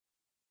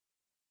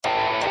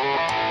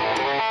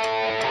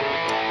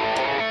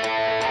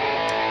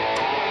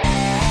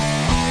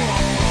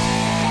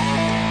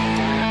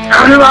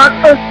lock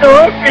the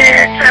door,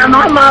 bitch. I'm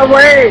on my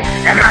way.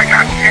 And I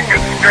got chicken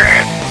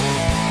strips.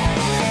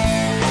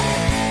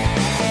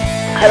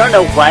 I don't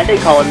know why they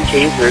call them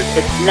chasers.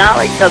 It's not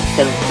like Chubs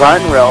can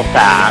run real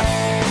fast.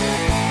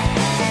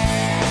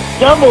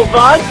 Double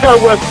vodka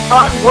with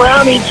hot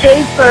brownie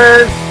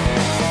chasers.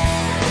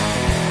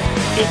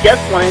 He just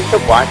wanted to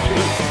watch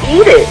me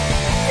eat it.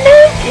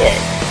 Naked.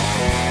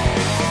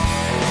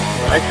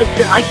 I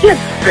can't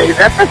say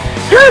that. That's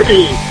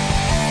dirty.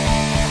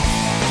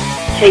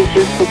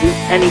 Chasers will do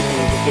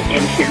anything to get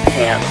into your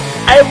pants.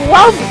 I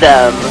love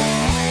them.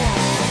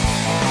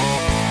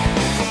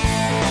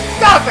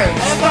 Stop it!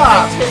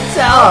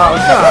 Stop! Oh,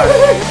 God.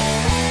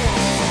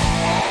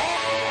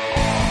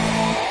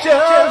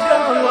 Chubs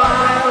gone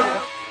wild.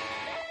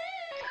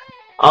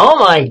 Oh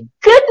my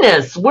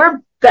goodness,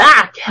 we're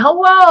back.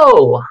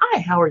 Hello.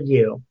 Hi, how are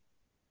you?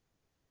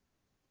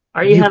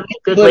 Are you having a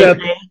good Labor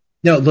Day?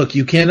 No, look,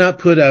 you cannot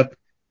put up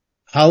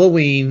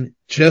Halloween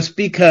just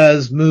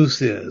because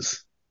Moose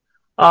is.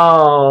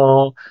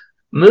 Oh,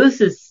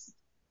 Moose is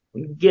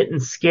getting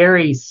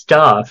scary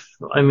stuff.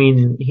 I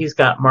mean, he's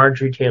got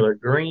Marjorie Taylor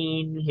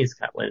Greene. He's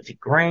got Lindsey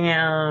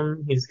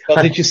Graham. He's got...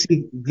 Oh, did you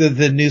see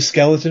the new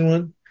skeleton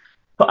one?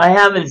 I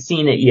haven't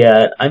seen it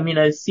yet. I mean,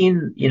 I've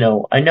seen,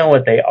 I know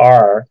what they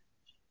are.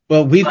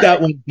 Well, we've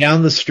got one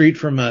down the street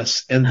from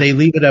us, and they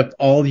leave it up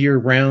all year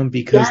round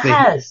because they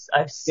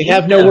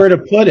have nowhere to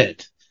put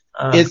it.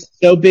 It's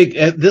so big.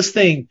 This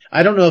thing,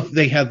 I don't know if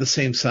they have the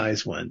same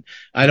size one.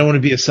 I don't want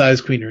to be a size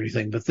queen or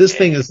anything, but this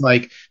thing is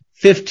like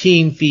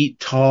 15 feet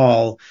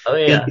tall. Oh,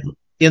 yeah.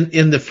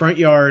 In the front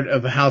yard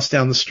of a house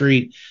down the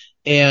street.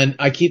 And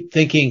I keep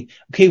thinking,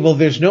 okay, well,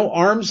 there's no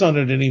arms on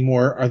it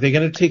anymore. Are they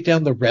going to take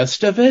down the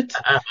rest of it?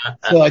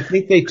 So I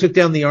think they took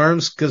down the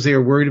arms because they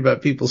were worried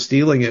about people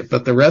stealing it,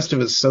 but the rest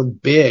of it's so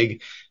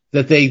big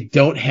that they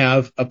don't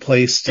have a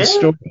place to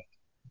store it.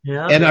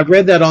 Yeah. And I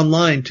read that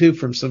online too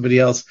from somebody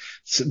else,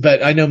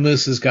 but I know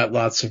Moose has got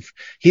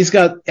he's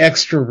got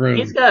extra room.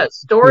 He's got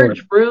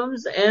storage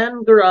rooms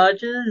and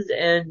garages,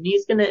 and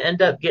he's going to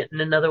end up getting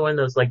another one of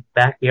those like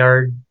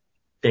backyard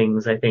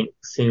things, I think,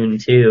 soon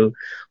too.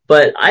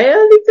 But I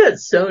think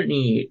that's so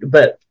neat.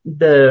 But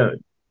the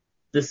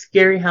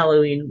scary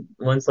Halloween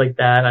ones like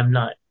that, I'm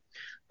not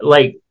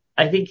like,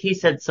 I think he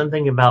said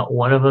something about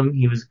one of them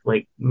he was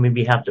like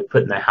maybe have to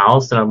put in the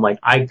house, and I'm like,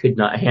 I could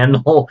not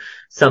handle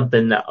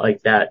something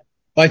like that.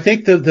 I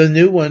think the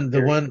new one,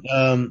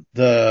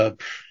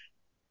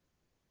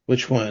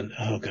 which one?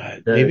 Oh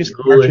God, maybe it's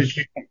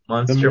the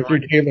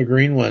Marjorie Taylor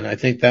Greene one. I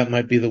think that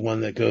might be the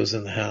one that goes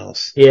in the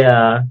house.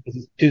 Yeah,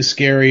 it's too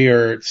scary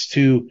or it's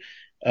too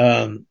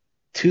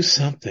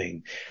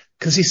something.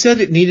 Because he said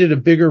it needed a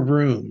bigger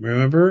room.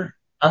 Remember?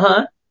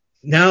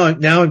 Now,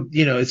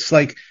 it's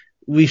like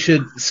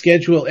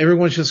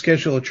everyone should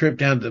schedule a trip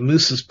down to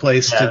Moose's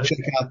place to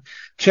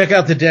check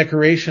out the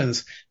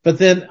decorations. But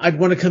then I'd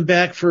want to come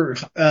back for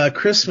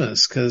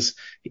Christmas because,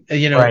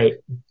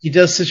 he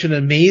does such an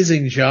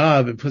amazing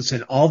job and puts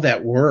in all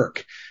that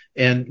work.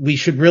 And we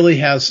should really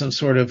have some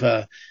sort of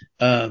a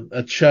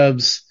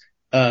Chubs,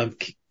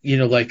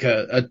 like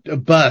a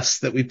bus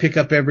that we pick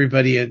up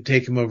everybody and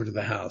take them over to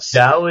the house.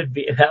 That would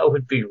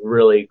be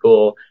really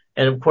cool.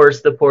 And of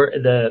course, the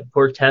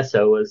poor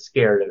Tessa was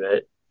scared of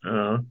it.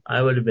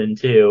 I would have been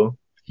too.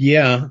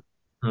 Yeah.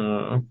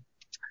 All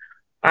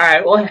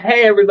right. Well,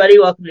 hey everybody,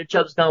 welcome to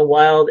Chubs Gone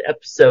Wild,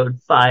 episode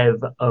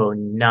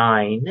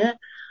 509,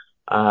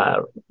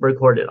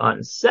 recorded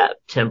on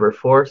September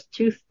 4th,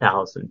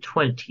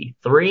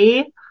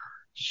 2023.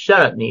 Shut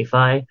up,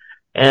 Nephi.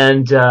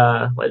 And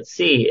let's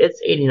see,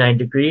 it's 89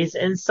 degrees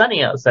and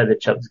sunny outside the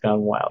Chubs Gone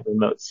Wild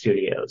remote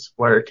studios,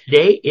 where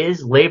today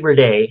is Labor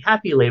Day.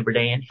 Happy Labor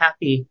Day, and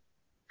happy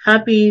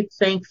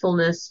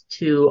thankfulness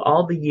to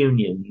all the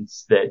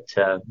unions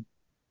that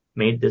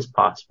made this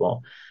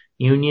possible.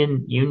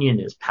 Union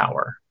is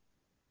power.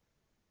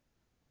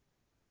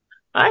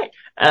 All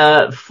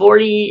right.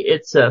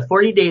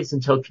 40 days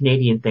until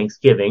Canadian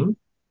Thanksgiving,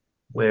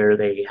 where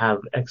they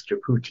have extra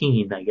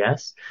poutine, I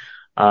guess.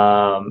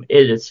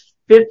 It is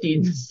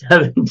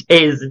 57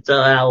 days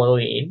until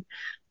Halloween.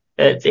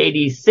 It's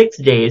 86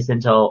 days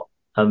until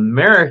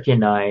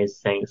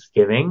Americanized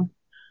Thanksgiving.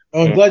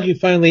 Oh, I'm glad you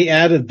finally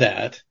added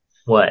that.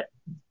 What?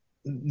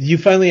 You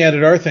finally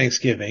added our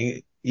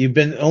Thanksgiving. You've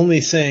been only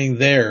saying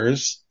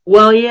theirs.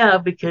 Well, yeah,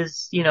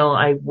 because,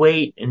 I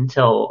wait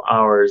until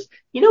ours.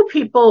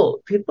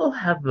 People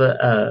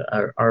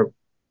are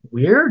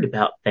weird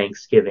about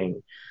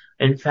Thanksgiving.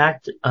 In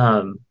fact,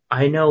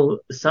 I know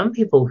some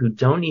people who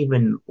don't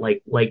even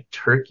like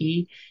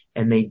turkey,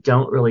 and they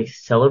don't really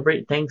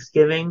celebrate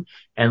Thanksgiving,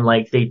 and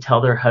they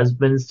tell their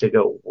husbands to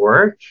go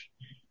work.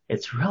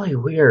 It's really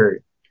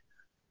weird.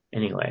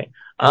 Anyway,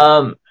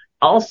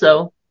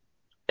 also,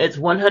 it's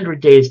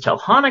 100 days till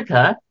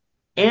Hanukkah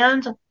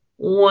and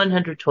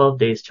 112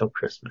 days till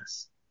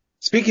Christmas.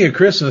 Speaking of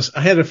Christmas,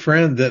 I had a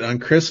friend that on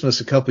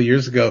Christmas a couple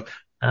years ago,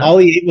 all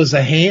he ate was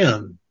a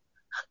ham.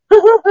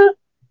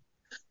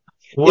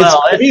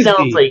 Well, it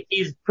sounds like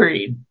he's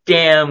pretty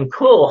damn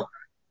cool.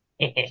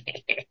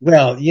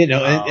 Well,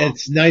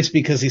 it's nice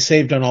because he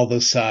saved on all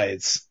those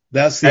sides.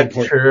 That's the That's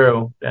important.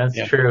 true. That's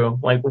Yeah. true.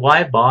 Like,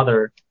 why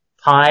bother?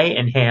 Pie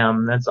and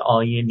ham, that's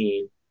all you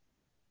need.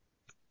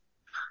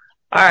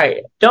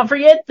 Alright, don't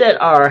forget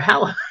that our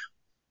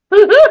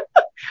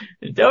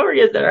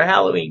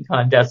Halloween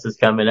contest is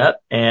coming up,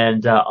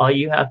 and all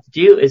you have to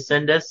do is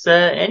send us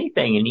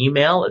anything, an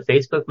email, a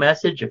Facebook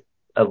message,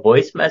 a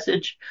voice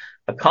message,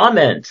 a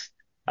comment.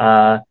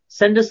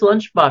 Send us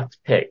lunchbox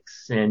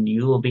pics, and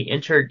you will be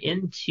entered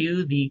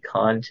into the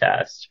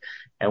contest.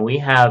 And we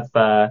have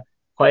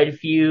quite a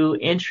few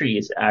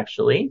entries,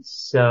 actually,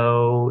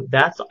 so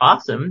that's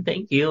awesome.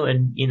 Thank you,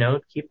 and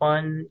keep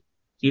on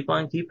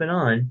keeping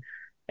on.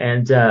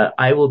 And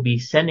I will be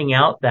sending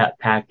out that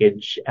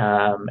package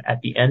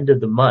at the end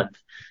of the month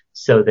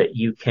so that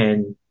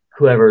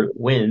whoever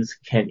wins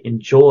can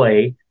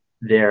enjoy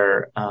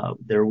their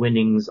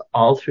winnings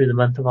all through the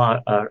month of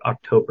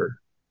October.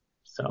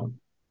 So.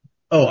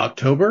 Oh,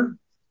 October?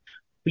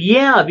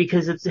 Yeah,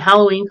 because it's a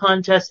Halloween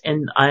contest,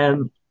 and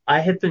I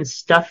have been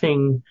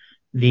stuffing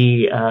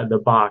the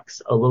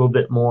box a little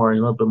bit more and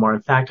a little bit more.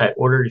 In fact, I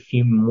ordered a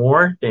few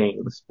more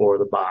things for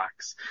the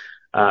box.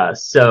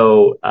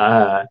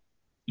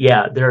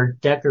 Yeah, they're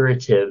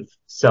decorative,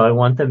 so I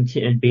want them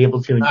to be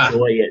able to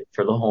enjoy it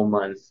for the whole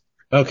month.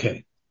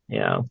 Okay.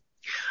 Yeah. All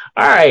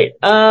right.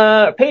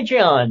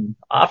 Patreon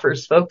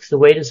offers folks a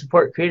way to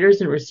support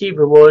creators and receive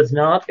rewards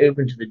not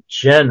open to the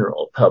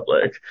general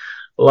public,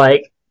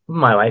 like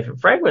My Life in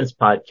Fragrance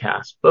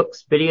podcast,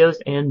 books, videos,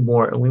 and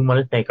more. And we want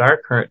to thank our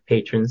current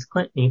patrons,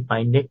 Clint,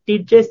 Nephi, Nick,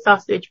 DJ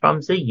Sausage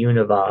from the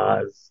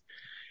Universe,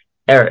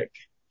 Eric,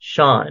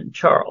 Sean,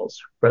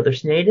 Charles, Brother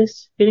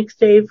Snadis, Phoenix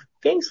Dave,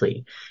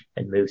 Kingsley,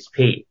 and Moose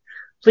P.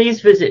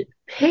 Please visit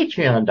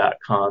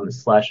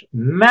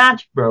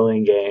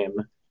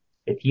patreon.com/MattBurlingame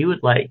if you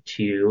would like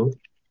to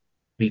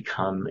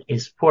become a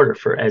supporter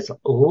for as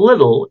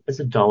little as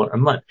 $1 a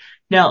month.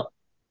 Now,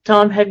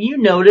 Tom, have you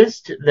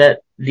noticed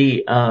that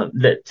the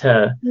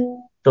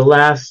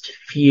last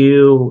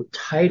few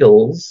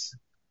titles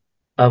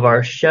of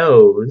our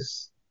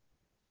shows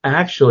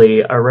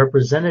actually are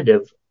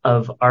representative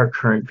of our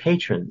current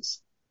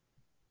patrons?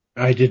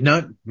 I did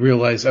not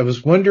realize. I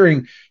was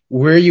wondering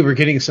where you were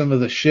getting some of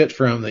the shit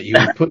from that you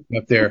were putting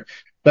up there.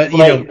 But,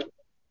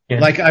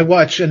 like I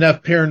watch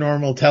enough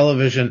paranormal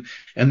television,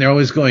 and they're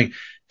always going,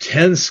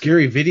 10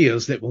 scary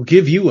videos that will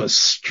give you a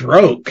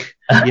stroke,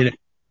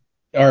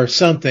 or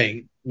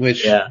something,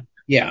 which,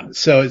 yeah.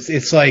 So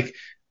it's like,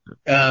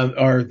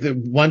 or the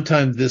one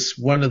time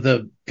one of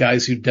the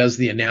guys who does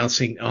the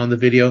announcing on the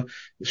video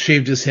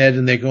shaved his head,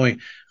 and they're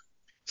going,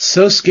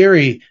 so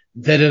scary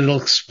that it'll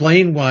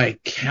explain why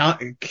now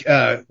I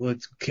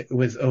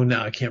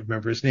can't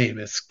remember his name.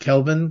 It's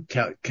Kelvin.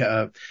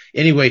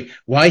 Anyway,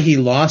 why he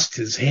lost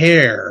his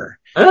hair.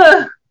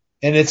 And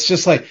it's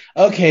just like,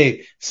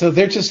 okay, so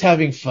they're just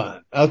having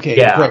fun. Okay,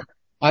 great.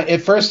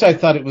 At first I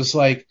thought it was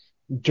like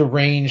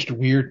deranged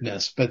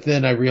weirdness, but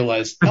then I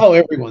realized,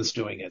 everyone's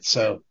doing it.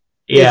 So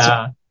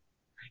yeah.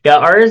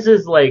 Ours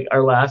is like,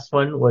 our last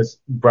one was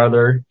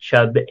Brother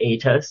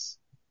Chub8us,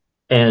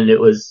 and it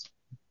was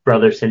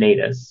Brother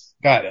Sinatus.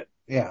 Got it.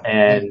 Yeah.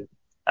 And,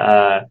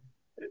 Chub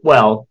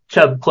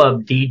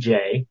Club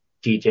DJ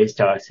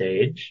Star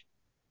Sage,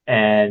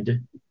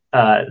 and,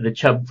 the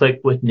Chub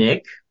Click with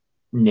Nick,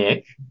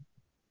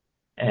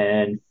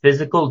 and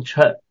Physical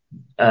Chub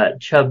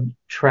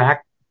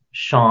Track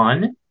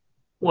Sean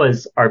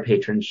was our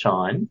patron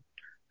Sean.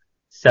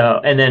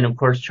 So, and then of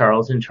course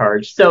Charles in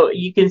Charge. So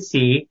you can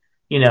see,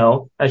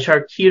 a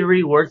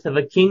charcuterie worth of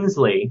a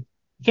Kingsley.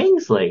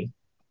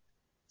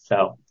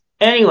 So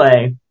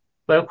anyway,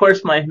 but of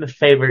course my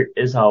favorite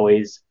is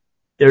always,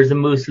 there's a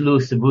moose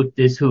loose about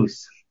this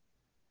hoose.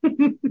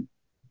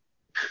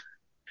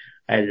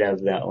 I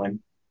love that one.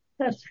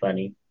 That's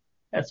funny.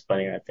 That's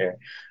funny right there.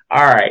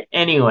 All right.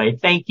 Anyway,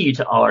 thank you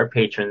to all our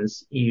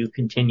patrons. You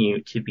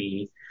continue to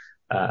be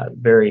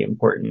very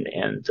important,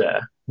 and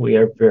we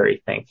are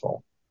very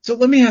thankful. So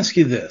let me ask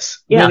you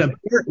this. Yeah.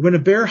 When a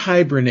bear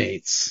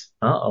hibernates.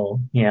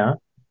 Yeah.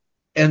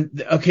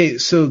 And okay,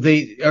 so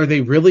are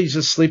they really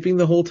just sleeping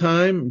the whole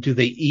time? Do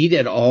they eat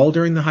at all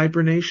during the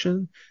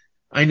hibernation?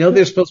 I know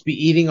they're supposed to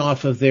be eating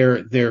off of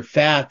their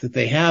fat that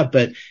they have,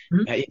 but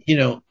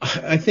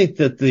I think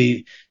that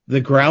the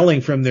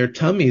growling from their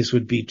tummies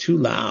would be too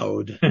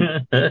loud.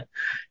 I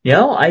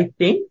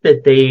think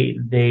that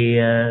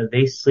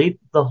they sleep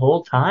the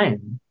whole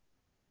time.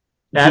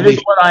 That is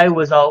what I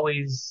was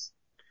always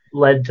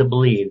led to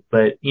believe,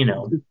 but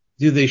Do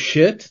they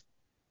shit?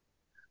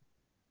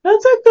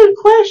 That's a good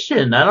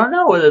question. I don't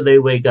know whether they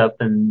wake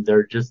up and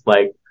they're just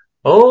like,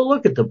 oh,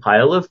 look at the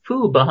pile of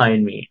poo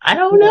behind me. I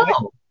don't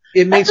know.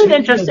 That's an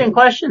interesting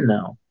question,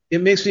 though. It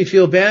makes me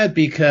feel bad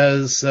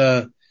because,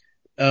 they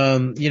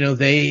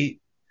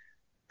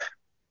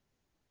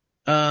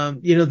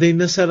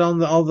miss out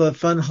on all the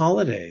fun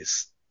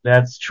holidays.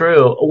 That's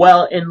true.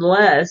 Well,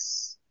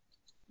 unless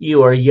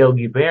you are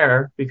Yogi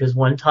Bear, because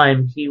one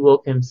time he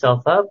woke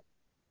himself up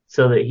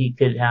so that he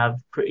could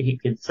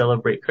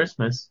celebrate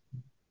Christmas.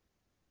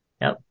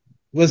 Yep.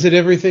 Was it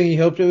everything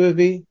you hoped it would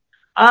be?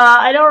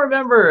 I don't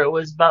remember. It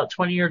was about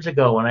 20 years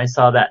ago when I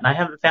saw that, and I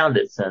haven't found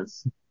it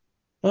since.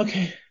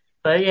 Okay.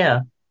 But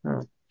yeah,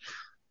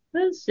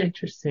 that's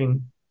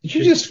interesting. Did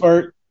you just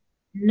fart?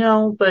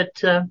 No,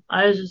 but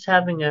I was just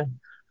having a.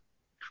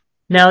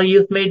 Now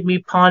you've made me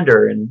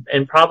ponder,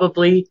 and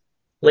probably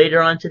later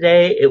on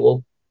today it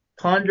will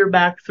ponder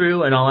back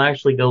through, and I'll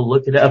actually go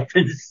look it up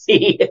and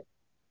see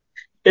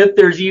if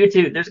there's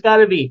YouTube. There's got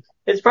to be.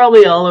 It's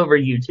probably all over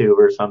YouTube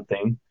or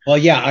something. Well,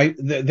 yeah.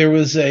 There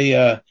was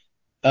a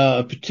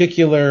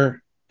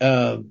particular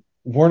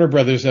Warner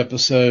Brothers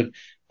episode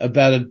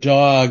about a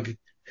dog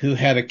who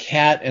had a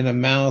cat and a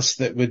mouse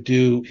that would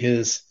do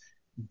his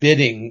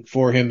bidding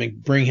for him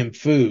and bring him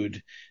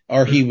food,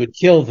 or he would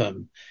kill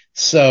them.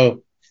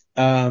 So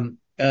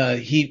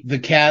the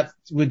cat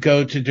would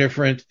go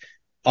to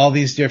all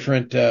these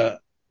different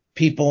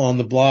people on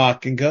the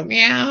block and go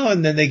meow,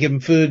 and then they give him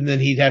food, and then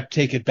he'd have to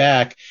take it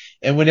back.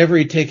 And whenever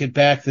he'd take it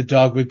back, the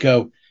dog would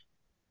go,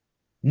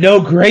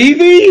 "No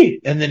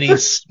gravy," and then he'd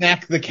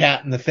smack the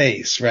cat in the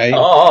face, right?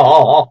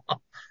 Oh.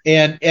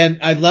 And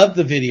I loved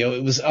the video.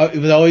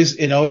 It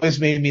always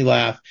made me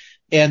laugh.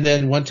 And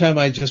then one time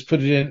I just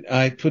put in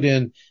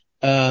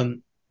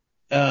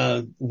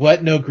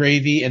what, no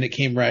gravy, and it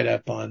came right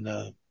up on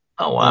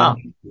oh wow.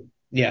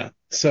 Yeah.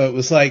 So it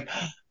was like,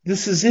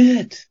 this is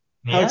it.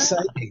 How Yeah.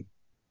 exciting.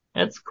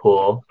 That's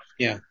cool.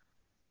 Yeah.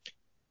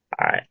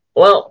 All right.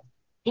 Well,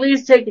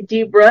 please take a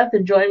deep breath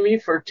and join me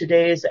for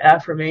today's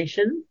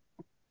affirmation.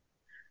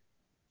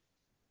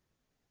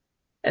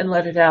 And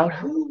let it out.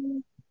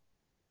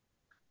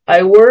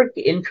 I work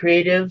in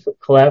creative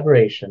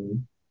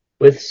collaboration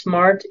with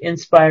smart,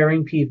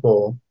 inspiring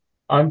people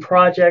on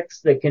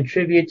projects that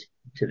contribute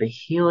to the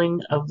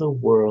healing of the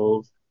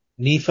world.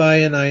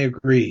 Nephi and I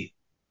agree.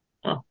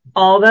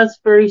 Oh, that's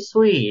very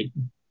sweet.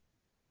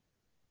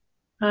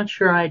 Not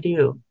sure I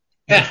do.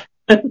 Yeah.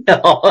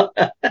 No.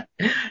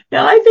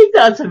 No, I think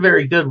that's a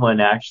very good one,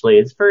 actually.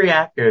 It's very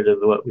accurate of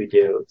what we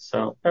do.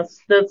 So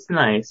that's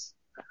nice.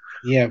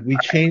 Yeah, we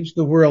changed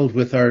the world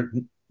with our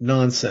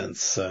nonsense.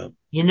 So.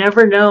 You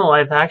never know.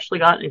 I've actually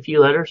gotten a few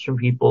letters from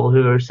people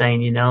who are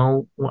saying,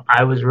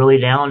 I was really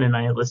down and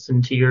I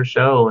listened to your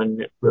show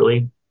and it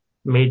really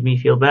made me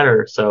feel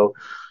better. So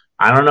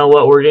I don't know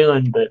what we're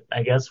doing, but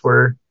I guess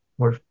we're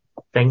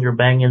finger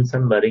banging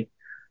somebody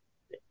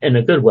in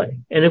a good way,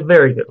 in a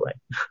very good way.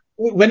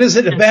 When is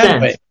it a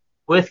bad way?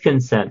 With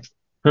consent.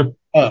 Oh,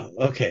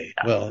 okay.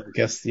 Yeah. Well, I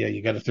guess,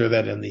 you got to throw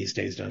that in these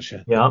days, don't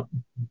you? Yep. All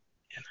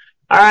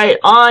right.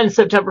 On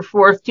September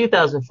 4th,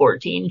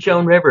 2014,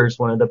 Joan Rivers,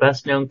 one of the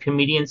best known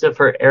comedians of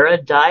her era,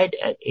 died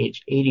at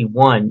age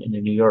 81 in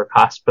a New York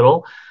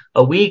hospital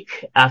a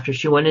week after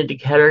she went into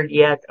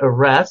cardiac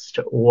arrest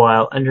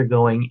while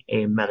undergoing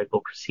a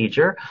medical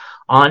procedure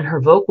on her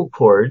vocal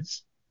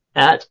cords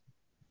at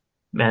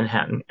a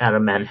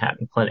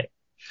Manhattan clinic.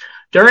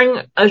 During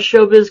a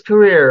showbiz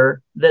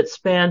career that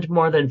spanned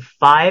more than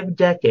 5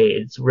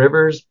 decades,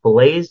 Rivers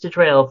blazed a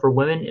trail for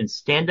women in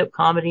stand-up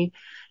comedy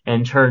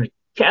and turned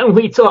 "Can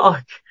we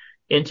talk?"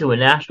 into a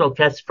national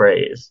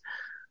catchphrase.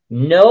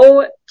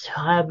 No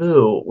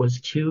topic was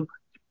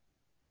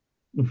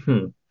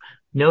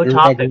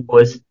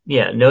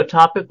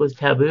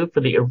taboo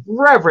for the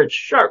irreverent,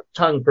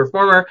 sharp-tongued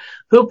performer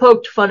who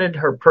poked fun at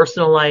her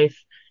personal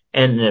life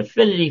and an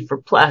affinity for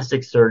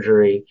plastic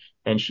surgery,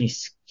 and she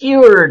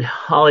skewered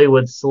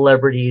Hollywood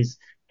celebrities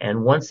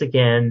and once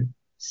again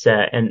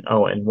said,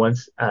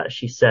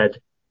 she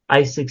said,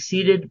 "I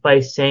succeeded by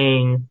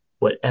saying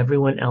what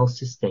everyone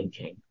else is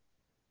thinking."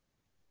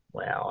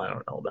 Well, I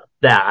don't know about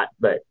that,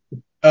 but.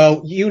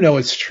 Oh,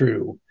 it's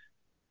true.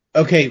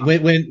 Okay,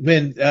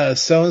 when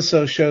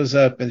so-and-so shows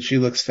up and she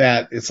looks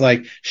fat, it's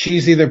like,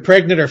 she's either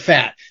pregnant or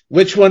fat.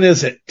 Which one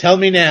is it? Tell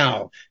me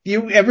now.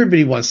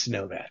 Everybody wants to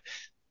know that.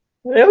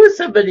 There was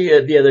somebody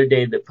the other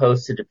day that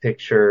posted a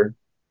picture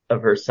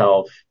of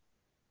herself,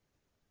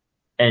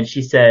 and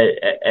she said,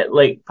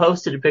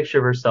 posted a picture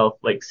of herself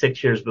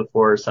 6 years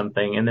before or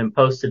something, and then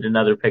posted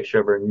another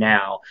picture of her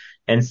now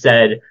and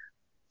said,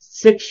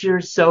 6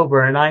 years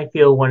sober and I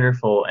feel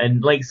wonderful.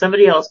 And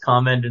somebody else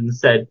commented and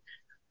said,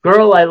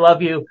 "Girl, I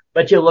love you,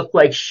 but you look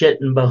like shit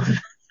in both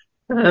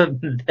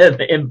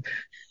then,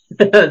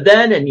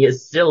 and you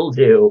still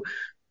do."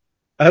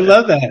 I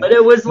love that. But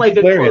it was a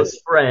close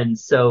friend,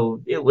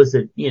 so it was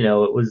it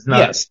was not.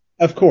 Yes,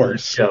 of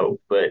course. A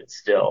joke, but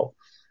still.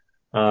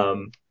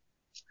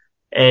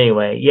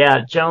 Anyway,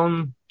 yeah,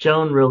 Joan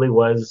really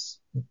was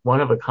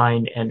one of a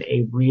kind and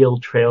a real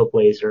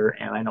trailblazer,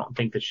 and I don't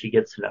think that she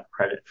gets enough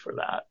credit for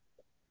that.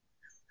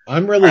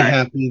 I'm really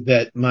happy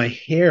that my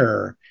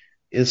hair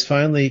is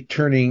finally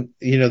turning,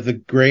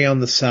 the gray on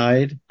the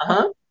side.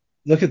 Uh-huh.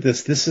 Look at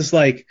this. This is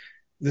like,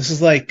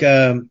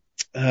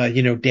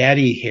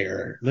 daddy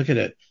hair. Look at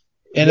it.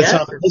 And it's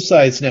on both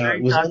sides now.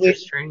 It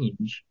was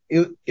strange.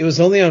 It was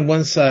only on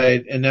one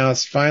side, and now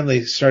it's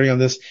finally starting on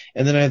this.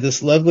 And then I have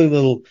this lovely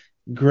little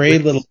gray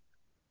little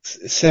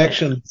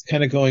section that's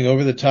kind of going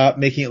over the top,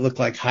 making it look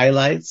like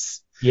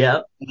highlights.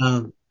 Yeah.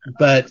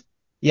 But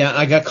Yeah,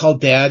 I got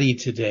called daddy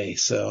today,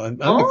 so I'm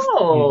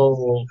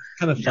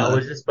kind of Now, fun.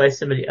 was this by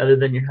somebody other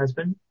than your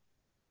husband?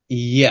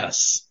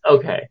 Yes.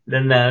 Okay,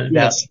 then that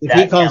Yes. If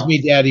he calls me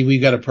counts. daddy,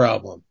 we've got a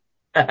problem.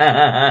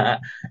 Yeah.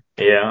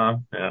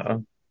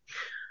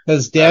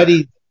 Because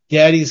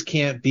daddies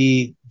can't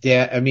be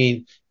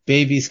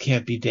babies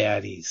can't be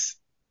daddies.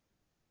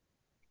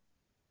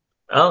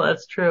 Oh,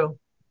 that's true.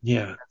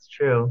 Yeah. That's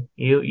true.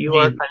 You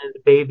are I kind of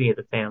the baby of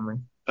the family.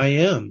 I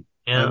am.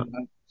 Yeah.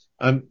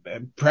 I'm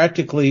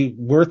practically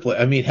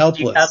worthless.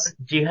 Helpless.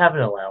 Do you have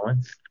an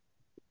allowance?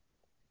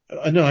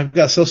 No, I've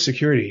got Social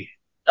Security.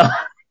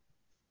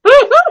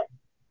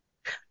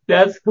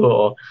 That's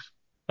cool.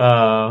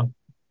 All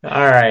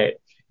right.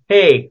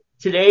 Hey,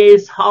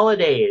 today's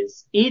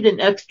holidays. Eat an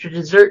extra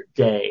dessert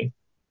day.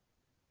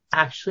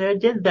 Actually, I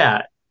did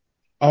that.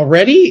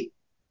 Already?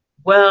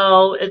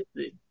 Well,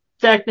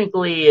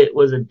 technically it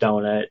was a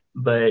donut,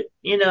 but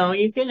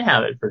you can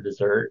have it for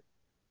dessert.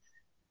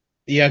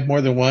 You had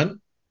more than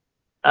one?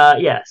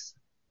 Yes.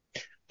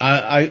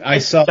 I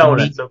It's saw a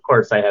donuts. meme. Of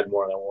course I had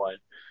more than one.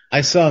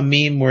 I saw a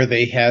meme where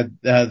they had,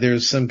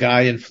 there's some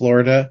guy in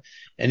Florida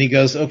and he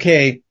goes,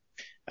 okay,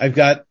 I've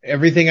got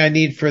everything I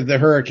need for the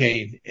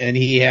hurricane. And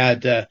he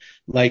had,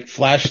 like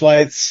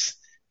flashlights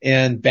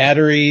and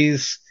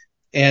batteries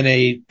and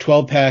a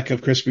 12 pack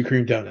of Krispy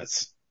Kreme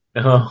donuts.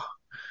 Oh,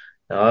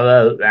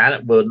 no,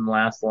 that wouldn't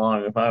last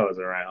long if I was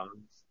around.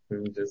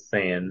 I'm just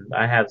saying,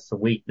 I have some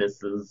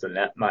weaknesses, and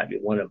that might be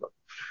one of them.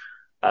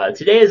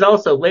 Today is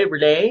also Labor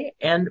Day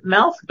and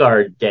Mouth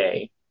Guard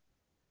Day.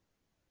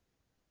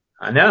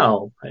 I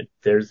know,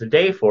 there's a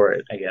day for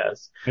it, I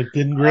guess. I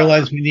didn't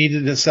realize we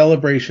needed a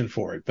celebration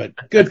for it, but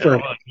good for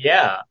him.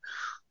 Yeah.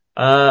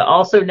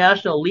 Also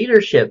National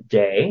Leadership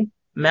Day,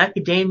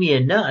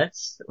 macadamia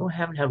nuts. Oh, I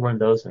haven't had one of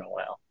those in a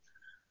while.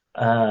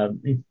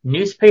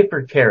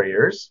 Newspaper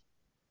carriers,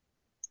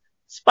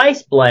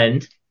 spice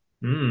blend,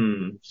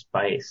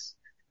 spice,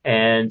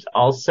 and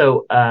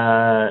also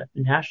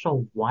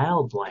National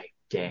Wildlife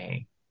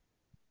Day.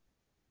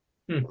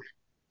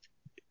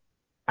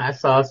 I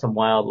saw some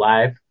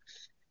wildlife,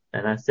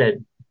 and I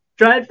said,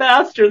 "Drive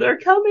faster! They're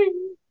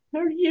coming!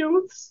 They're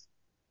youths."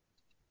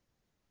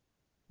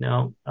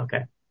 No,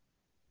 okay.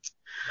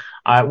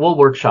 All right, we'll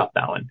workshop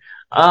that one.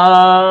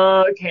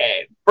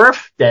 Okay,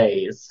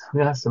 birthdays.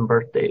 We got some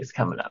birthdays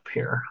coming up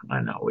here.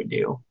 I know we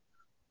do.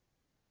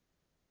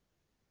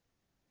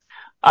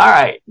 All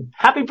right,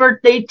 happy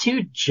birthday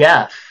to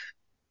Jeff.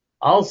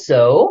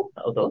 Also,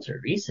 those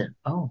are recent.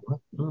 Oh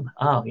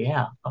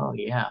yeah.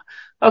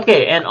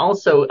 Okay, and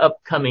also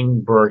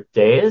upcoming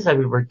birthdays.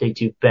 Happy birthday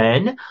to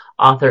Ben,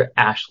 author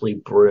Ashley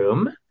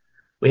Broom.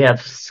 We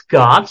have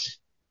Scott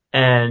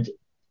and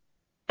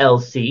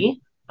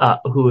Elsie,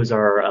 who is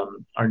our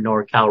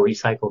NorCal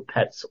Recycled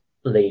Pets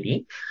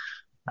lady.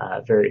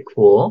 Very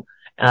cool.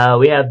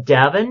 We have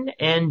Davin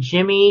and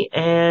Jimmy,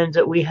 and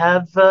we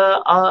have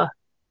I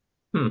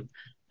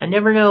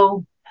never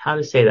know how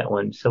to say that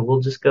one, so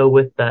we'll just go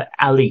with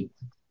Ali.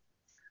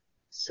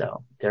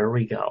 So there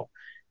we go.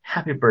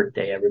 Happy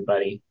birthday,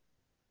 everybody.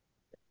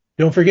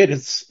 Don't forget,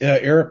 it's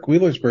Eric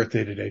Wheeler's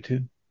birthday today,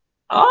 too.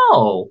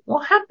 Oh, well,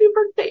 happy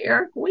birthday,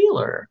 Eric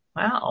Wheeler.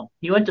 Wow.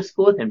 You went to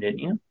school with him, didn't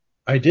you?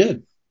 I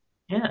did.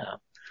 Yeah.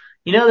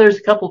 There's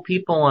a couple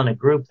people on a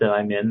group that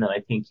I'm in that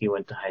I think you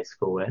went to high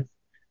school with.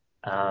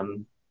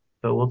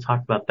 But we'll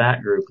talk about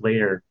that group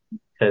later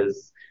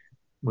because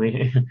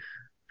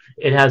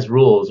it has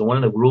rules. And one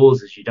of the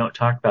rules is you don't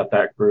talk about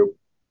that group.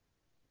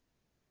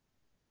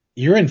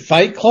 You're in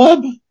Fight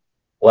Club?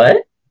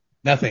 What?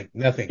 Nothing.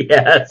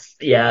 Yes.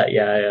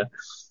 Yeah.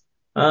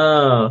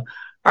 Oh, all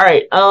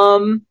right.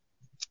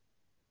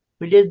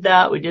 We did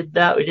that. We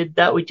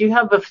do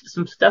have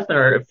some stuff in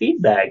our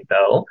feedback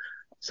though.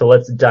 So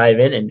let's dive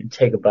in and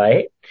take a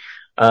bite.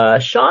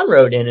 Sean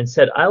wrote in and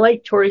said, I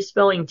like Tori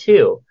Spelling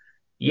too.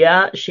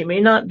 Yeah, she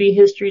may not be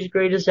history's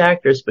greatest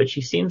actress, but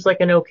she seems like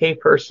an okay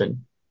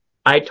person.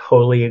 I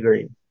totally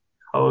agree.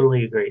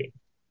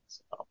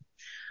 So,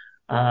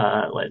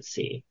 let's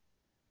see.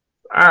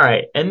 All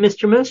right. And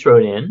Mr. Moose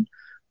wrote in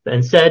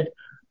and said,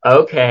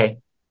 okay,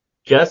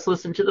 just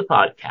listen to the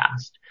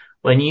podcast.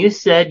 When you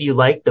said you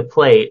liked the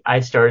plate, I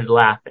started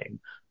laughing.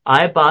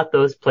 I bought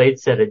those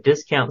plates at a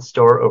discount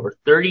store over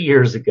 30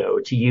 years ago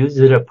to use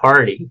at a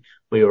party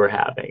we were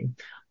having.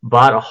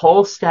 Bought a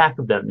whole stack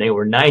of them. They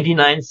were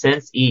 99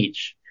 cents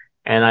each,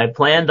 and I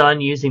planned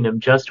on using them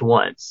just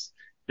once.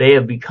 They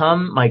have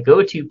become my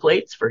go-to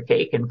plates for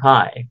cake and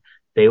pie.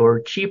 They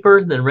were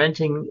cheaper than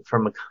renting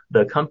from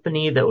the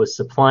company that was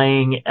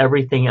supplying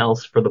everything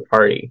else for the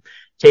party.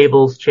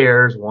 Tables,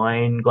 chairs,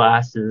 wine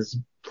glasses,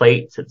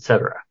 plates,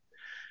 etc.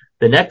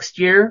 The next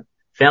year,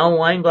 found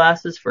wine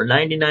glasses for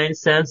 99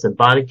 cents and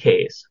bought a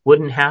case.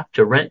 Wouldn't have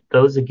to rent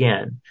those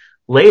again.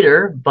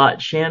 Later,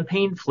 bought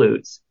champagne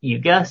flutes. You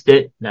guessed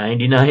it,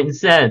 99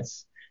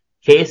 cents.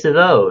 Case of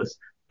those.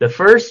 The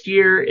first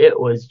year, it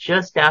was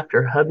just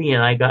after hubby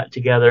and I got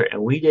together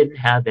and we didn't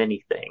have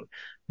anything.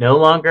 No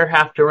longer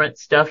have to rent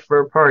stuff for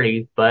a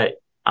party, but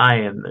I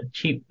am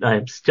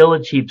still a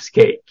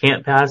cheapskate.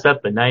 Can't pass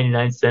up a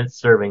 99 cent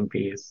serving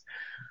piece.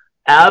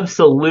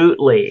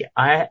 Absolutely.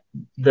 I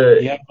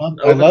love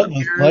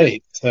those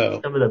plates. So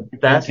some of the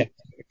best. fantastic.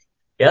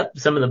 Yep,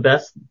 some of the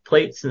best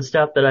plates and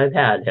stuff that I've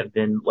had have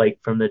been like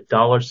from the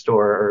dollar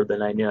store or the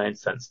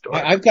 99-cent store.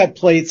 I've got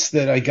plates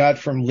that I got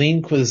from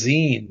Lean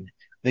Cuisine.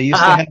 They used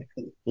to have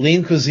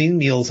Lean Cuisine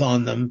meals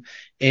on them,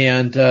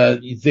 and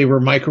they were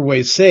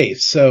microwave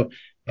safe. So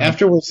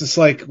afterwards, it's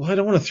like, well, I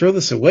don't want to throw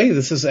this away.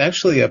 This is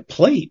actually a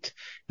plate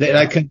that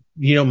I can,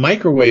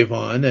 microwave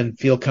on and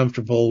feel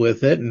comfortable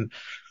with it. And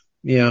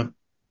yeah,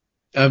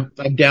 I'm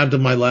down to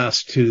my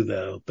last two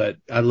though, but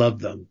I love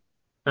them.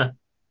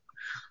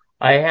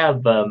 I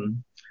have,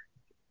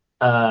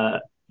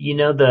 the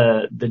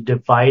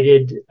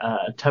divided,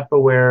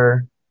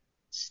 Tupperware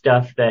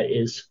stuff that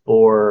is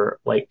for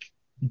like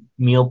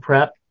meal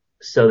prep.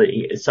 So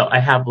I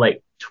have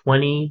like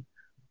 20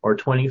 or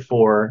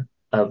 24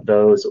 of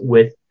those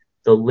with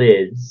the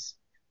lids,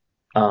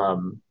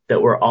 that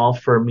were all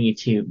for me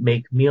to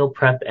make meal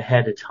prep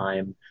ahead of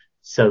time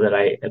so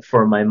that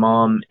for my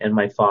mom and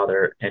my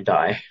father and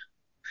I,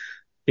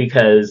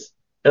 because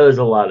it was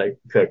a lot of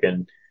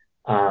cooking.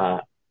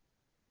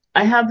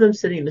 I have them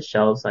sitting on the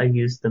shelves. I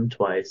used them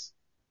twice.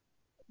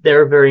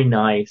 They're very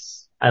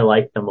nice. I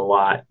like them a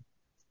lot.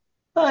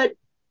 But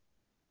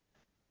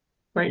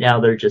right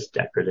now they're just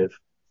decorative.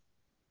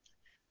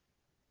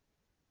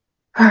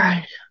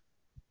 Alright.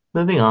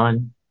 Moving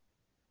on.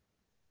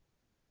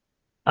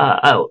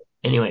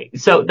 Anyway.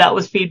 So that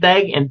was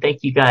feedback, and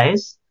thank you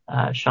guys,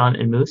 Sean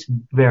and Moose,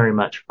 very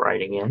much for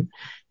writing in.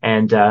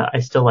 And, I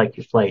still like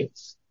your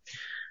plates.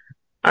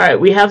 Alright,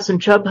 we have some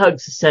chub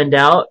hugs to send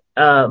out.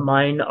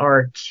 Mine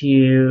are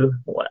to,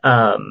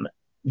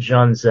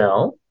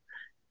 Jean-Zel.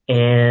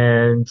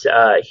 And,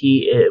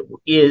 he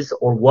is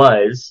or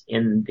was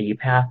in the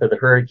path of the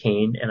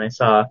hurricane, and I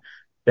saw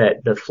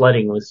that the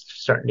flooding was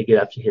starting to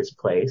get up to his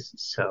place.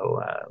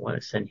 So, I want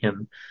to send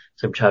him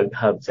some chug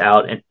hugs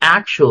out. And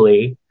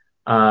actually,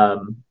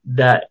 Nephi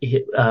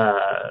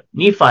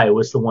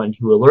was the one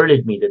who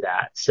alerted me to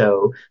that.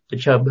 So the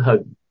chub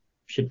hug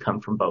should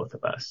come from both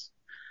of us.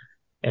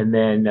 And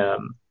then,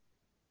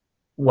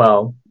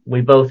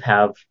 we both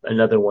have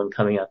another one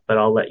coming up, but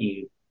I'll let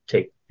you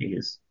take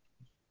these.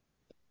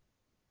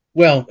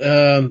 Well,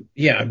 I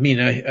mean,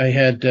 I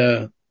had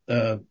a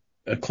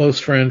close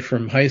friend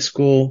from high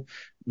school,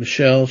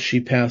 Michelle. She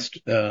passed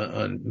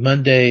on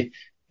Monday,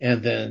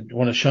 and then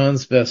one of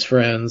Sean's best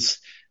friends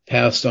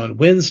passed on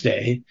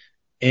Wednesday,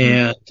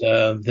 and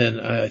then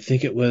I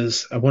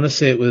want to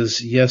say it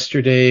was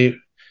yesterday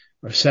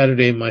or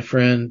Saturday. My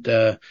friend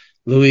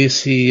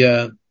Luis, he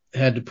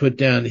had to put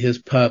down his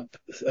pup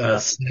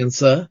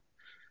Sansa,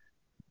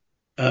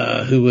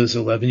 who was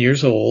 11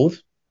 years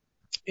old.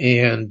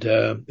 And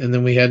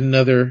then we had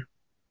another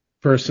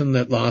person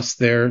that lost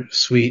their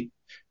sweet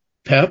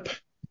Pep.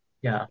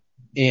 Yeah.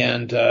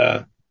 And,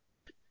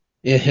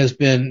 it has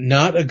been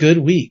not a good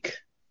week.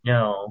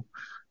 No.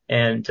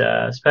 And,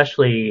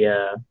 especially,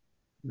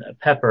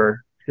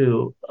 Pepper,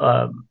 who,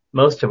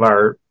 most of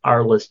our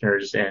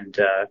listeners and,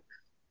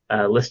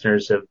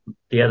 listeners of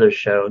the other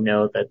show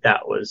know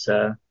that was,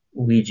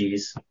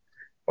 Luigi's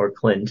or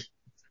Clint,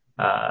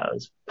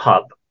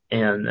 pup,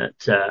 and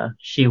that,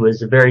 she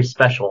was a very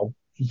special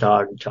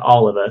dog to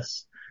all of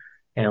us,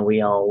 and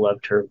we all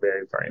loved her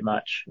very, very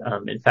much.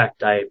 In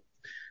fact, I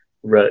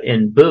wrote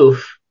in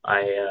Boof,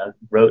 I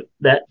wrote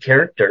that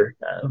character.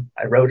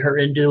 I wrote her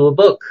into a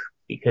book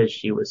because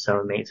she was so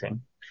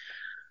amazing.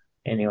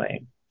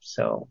 Anyway,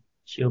 so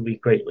she'll be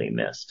greatly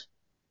missed.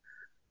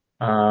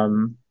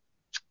 All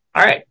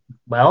right.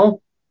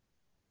 Well,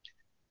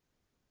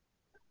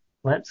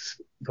 let's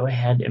go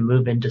ahead and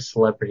move into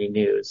celebrity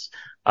news.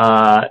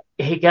 Hey,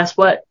 guess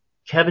what?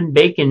 Kevin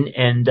Bacon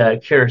and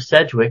Kara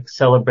Sedgwick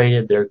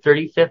celebrated their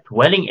 35th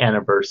wedding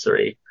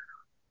anniversary.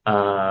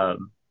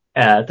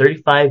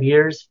 35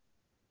 years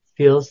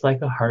feels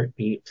like a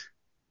heartbeat.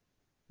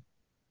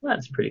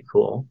 That's pretty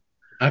cool.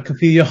 I can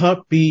feel your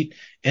heartbeat,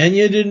 and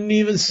you didn't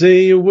even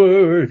say a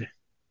word.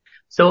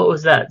 So what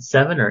was that,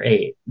 7 or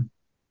 8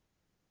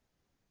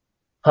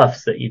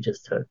 puffs that you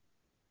just took?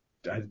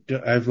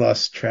 I've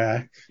lost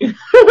track.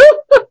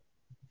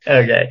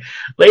 Okay.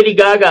 Lady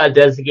Gaga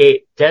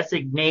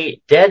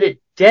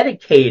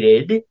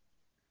dedicated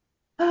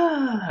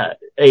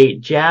a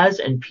jazz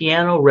and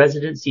piano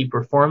residency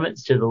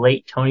performance to the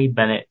late Tony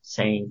Bennett,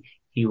 saying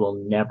he will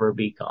never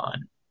be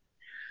gone.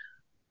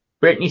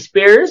 Britney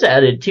Spears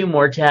added 2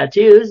 more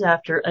tattoos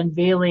after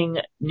unveiling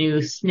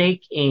new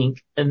Snake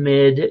Ink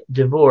amid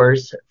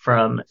divorce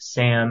from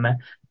Sam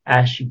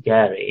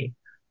Asghari.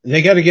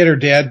 They got to get her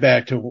dad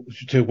back to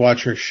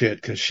watch her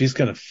shit, because she's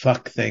going to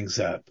fuck things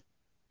up.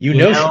 You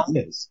know she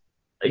is.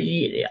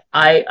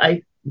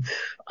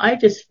 I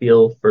just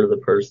feel for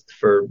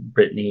for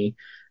Britney.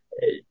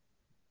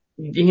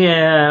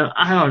 Yeah,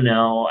 I don't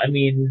know. I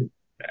mean,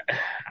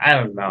 I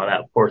don't know,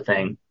 that poor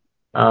thing.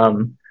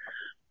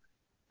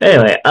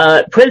 Anyway,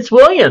 Prince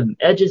William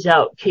edges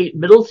out Kate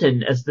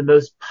Middleton as the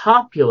most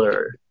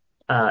popular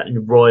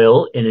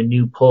royal in a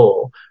new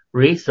poll.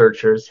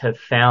 Researchers have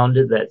found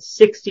that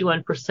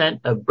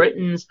 61% of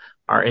Britons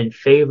are in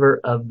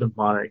favor of the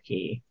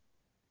monarchy.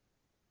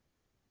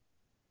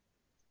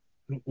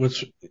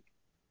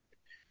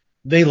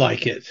 They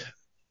like it.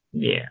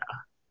 Yeah.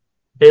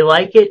 They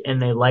like it and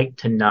they like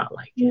to not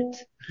like it.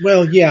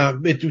 Well, yeah,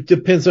 it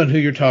depends on who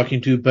you're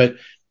talking to, but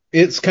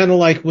it's kind of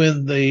like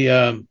when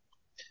the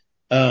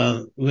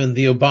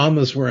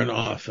Obamas were in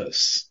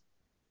office.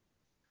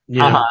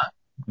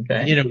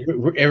 Okay.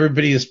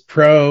 Everybody is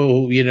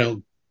pro,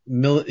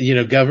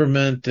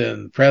 government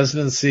and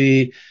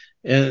presidency,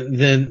 and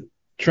then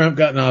Trump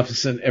got in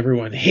office and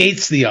everyone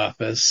hates the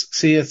office.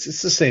 See,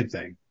 it's the same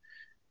thing.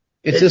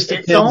 It just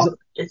depends.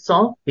 It's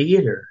all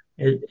theater.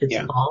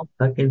 It's all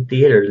fucking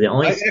theater. The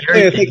only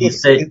scary thing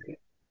is that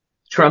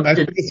Trump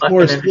did. It's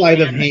more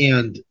sleight of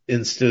hand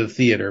instead of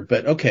theater,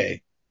 but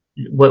okay.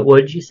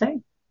 What did you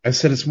say? I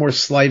said it's more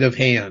sleight of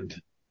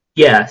hand.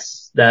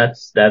 Yes,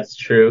 that's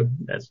true.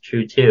 That's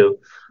true too.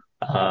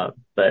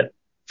 But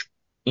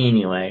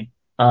anyway,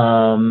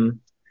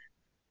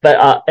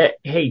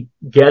 hey,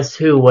 guess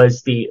who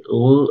was the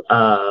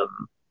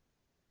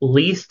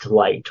least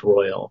liked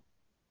royal?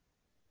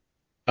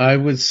 I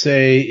would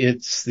say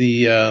it's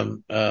the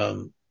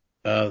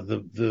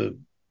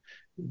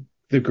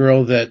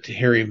girl that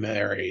Harry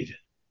married.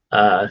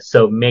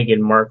 So Meghan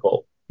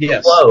Markle.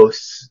 Yes.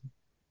 Close.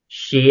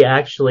 She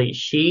and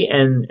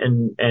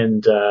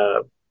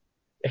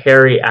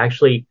Harry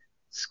actually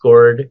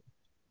scored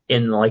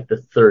in like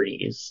the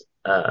 30s,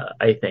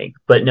 I think.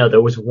 But no,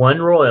 there was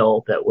one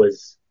royal that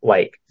was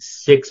like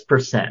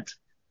 6%.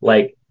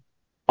 Like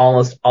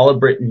almost all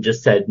of Britain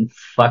just said,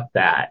 fuck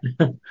that.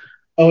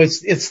 Oh,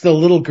 it's the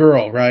little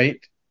girl, right?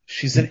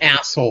 She's an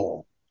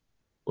asshole.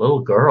 Little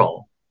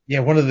girl?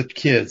 Yeah, one of the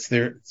kids.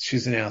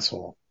 She's an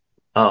asshole.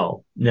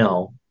 Oh,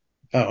 no.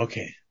 Oh,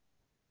 okay.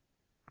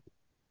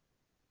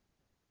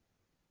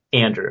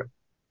 Andrew.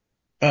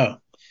 Oh.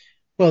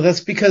 Well,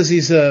 that's because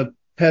he's a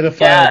pedophile.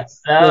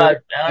 Yes, I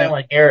don't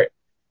want to hear it.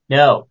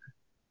 No.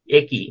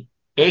 Icky.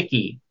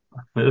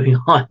 Moving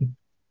on.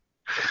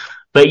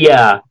 But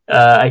yeah,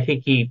 I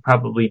think he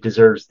probably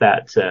deserves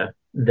that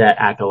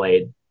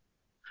accolade.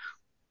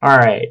 All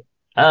right.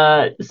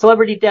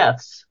 Celebrity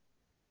deaths.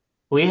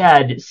 We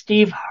had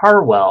Steve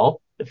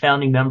Harwell, the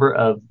founding member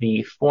of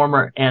the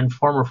former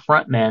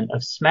frontman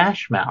of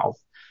Smash Mouth,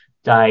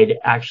 died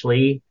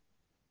actually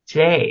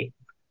today.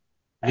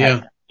 Yeah.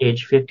 At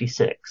age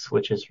 56,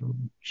 which is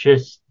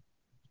just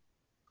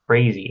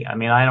crazy. I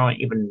mean,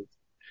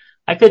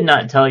 I could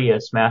not tell you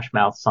a Smash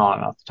Mouth song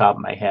off the top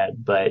of my head,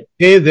 but.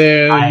 Hey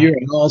there, you're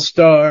an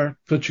all-star.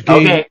 Put your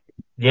game. Okay.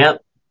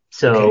 Yep.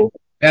 So.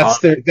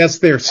 Okay. That's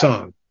their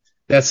song.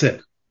 That's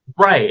it.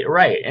 Right.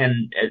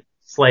 And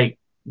it's like,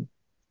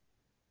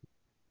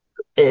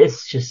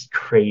 it's just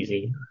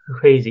crazy.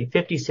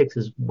 56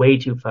 is way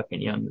too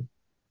fucking young.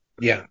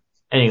 Yeah.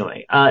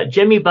 Anyway,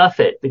 Jimmy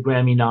Buffett, the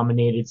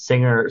Grammy-nominated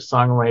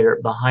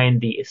singer-songwriter behind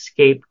the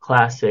escapist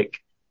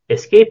classic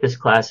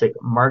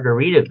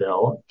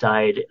Margaritaville,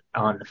 died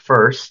on the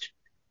 1st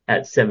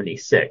at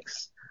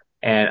 76.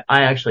 And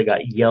I actually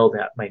got yelled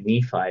at by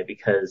Nephi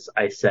because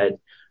I said,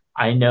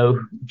 I know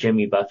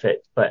Jimmy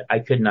Buffett, but I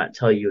could not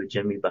tell you a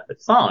Jimmy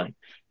Buffett song.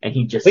 And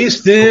he just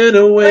wasting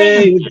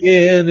away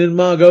again in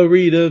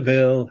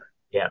Margaritaville.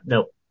 Yeah,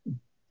 no.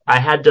 I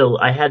had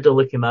to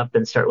look him up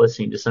and start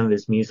listening to some of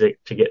his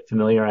music to get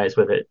familiarized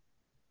with it.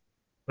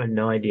 I had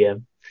no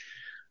idea.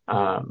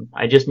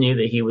 I just knew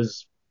that he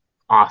was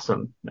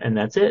awesome, and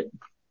that's it.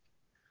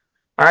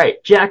 All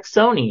right, Jack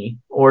Sony,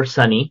 or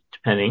Sonny,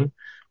 depending,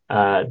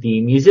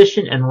 the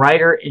musician and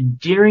writer,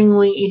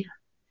 endearingly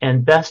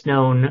and best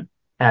known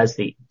as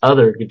the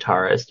other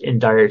guitarist in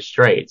Dire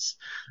Straits,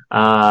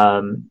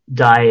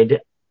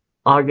 died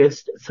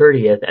August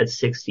 30th at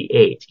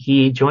 68.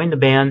 He joined the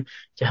band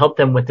to help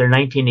them with their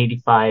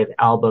 1985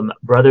 album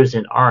Brothers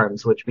in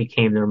Arms, which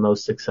became their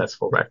most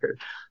successful record.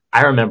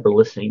 I remember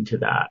listening to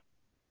that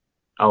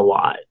a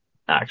lot,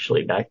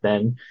 actually, back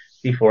then,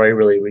 before I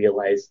really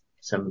realized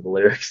some of the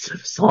lyrics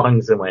of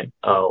songs and went,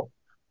 oh,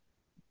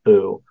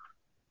 boo.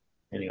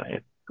 Anyway,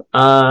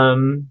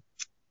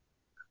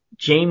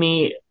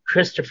 Jamie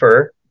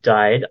Christopher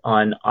died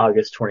on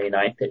August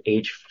 29th at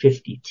age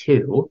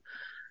 52.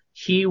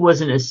 He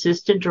was an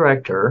assistant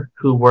director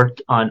who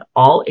worked on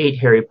all 8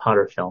 Harry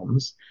Potter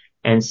films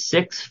and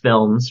 6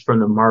 films from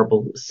the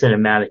Marvel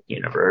Cinematic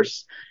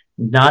Universe,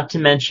 not to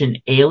mention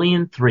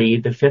Alien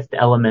 3, The Fifth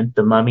Element,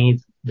 The Mummy,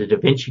 The Da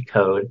Vinci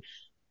Code,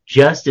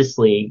 Justice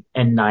League,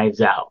 and Knives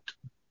Out.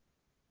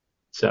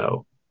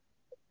 So,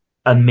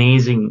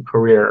 amazing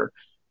career.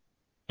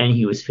 And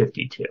he was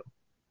 52.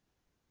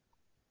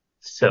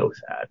 So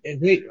sad.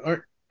 And wait,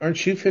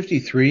 aren't you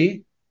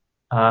 53?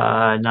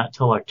 Not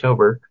till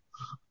October.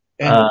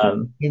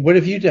 And what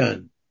have you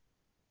done?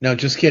 No,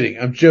 just kidding.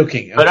 I'm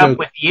joking. Put up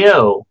with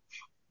you.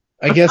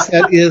 I guess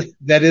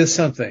that is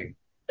something.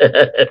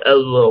 A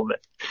little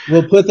bit.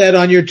 We'll put that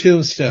on your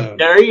tombstone.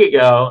 There you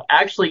go.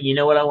 Actually, you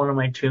know what I want on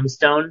my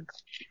tombstone?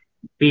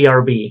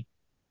 BRB.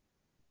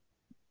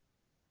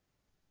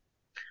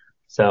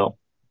 So,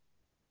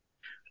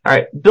 All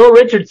right. Bill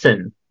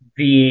Richardson,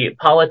 the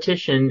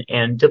politician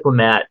and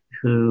diplomat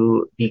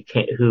who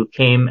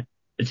came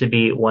to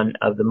be one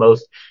of the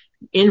most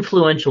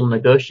influential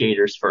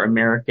negotiators for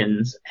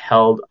Americans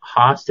held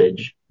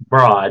hostage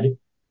abroad,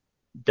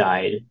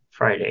 died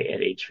Friday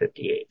at age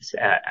 58,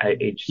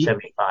 at age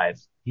 75.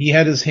 He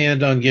had his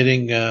hand on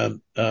getting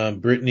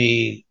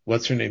Brittany,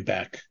 what's her name,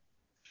 back.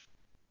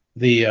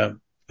 Brittany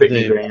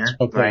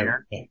Griner.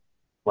 Yeah.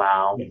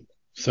 Wow.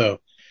 So,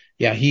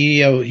 yeah,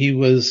 he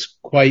was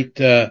quite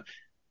the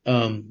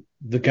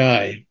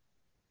guy.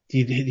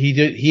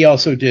 He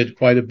also did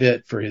quite a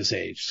bit for his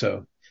age.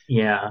 So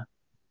yeah,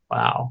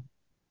 wow.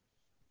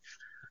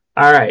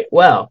 All right.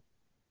 Well,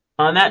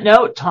 on that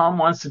note, Tom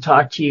wants to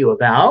talk to you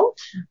about.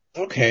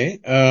 Okay.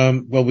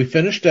 Well, we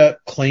finished up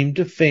Claim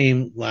to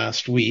Fame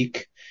last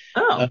week.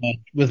 Oh.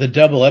 With a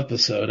double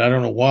episode. I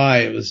don't know why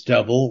it was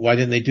double. Why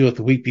didn't they do it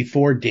the week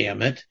before?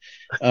 Damn it.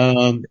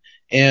 The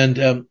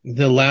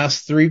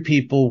last three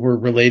people were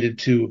related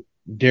to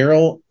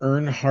Daryl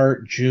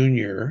Earnhardt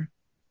Jr.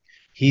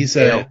 He's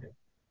a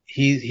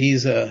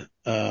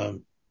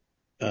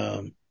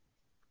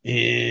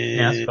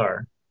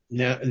NASCAR.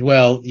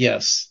 Well,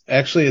 yes.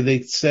 Actually, they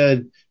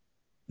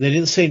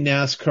didn't say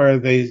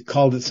NASCAR. They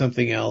called it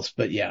something else,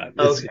 but yeah,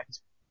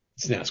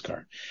 it's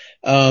NASCAR.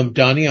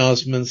 Donny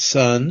Osmond's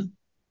son.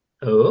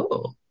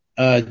 Oh.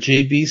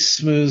 JB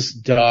Smooth's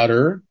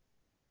daughter,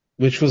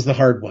 which was the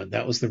hard one.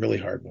 That was the really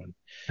hard one.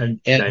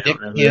 And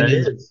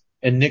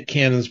Nick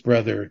Cannon's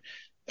brother.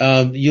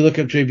 You look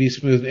up JB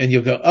Smooth and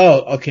you'll go,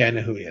 oh, okay, I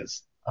know who he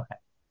is. Okay.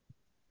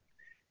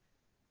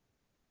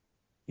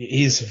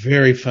 He's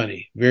very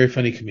funny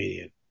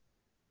comedian.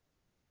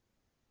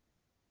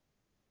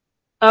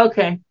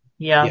 Okay.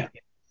 Yeah.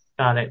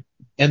 Got it.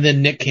 And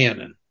then Nick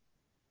Cannon.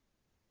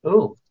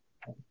 Oh.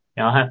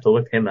 Yeah, I'll have to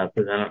look him up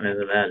because I don't know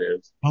who that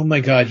is. Oh my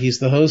God, he's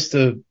the host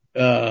of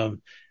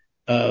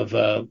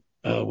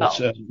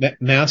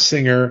Masked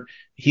Singer.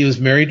 He was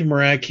married to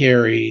Mariah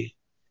Carey.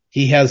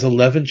 He has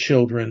 11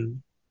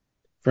 children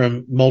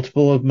from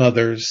multiple of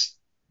mothers.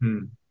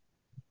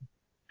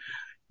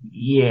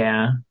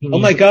 Yeah. Oh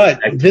my God,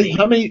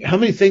 how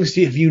many things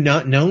have you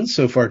not known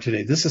so far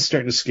today? This is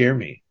starting to scare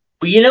me.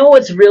 Well, you know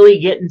what's really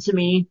getting to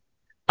me?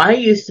 I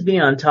used to be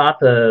on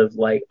top of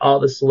like all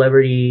the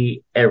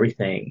celebrity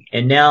everything,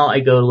 and now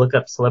I go look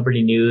up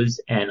celebrity news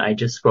and I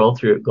just scroll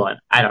through it going,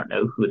 I don't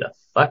know who the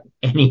fuck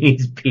any of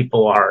these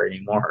people are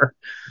anymore.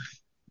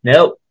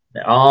 Nope.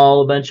 They're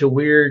all a bunch of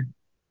weird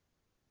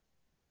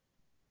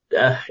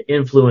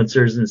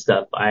influencers and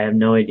stuff. I have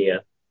no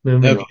idea.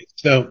 Moving on.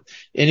 So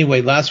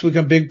anyway, last week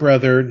on Big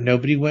Brother,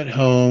 nobody went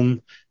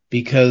home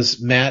because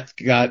Matt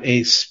got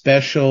a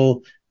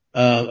special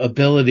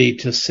ability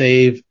to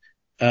save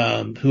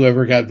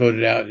whoever got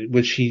voted out,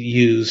 which he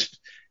used.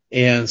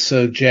 And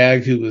so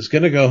Jag, who was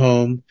going to go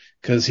home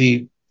because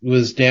he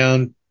was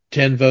down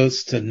 10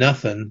 votes to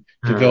nothing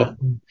to go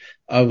home,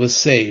 was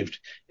saved.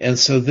 And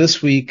so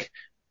this week,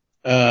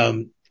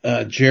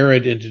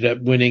 Jared ended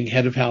up winning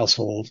head of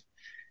household.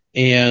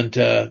 And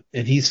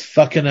he's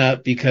fucking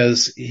up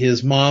because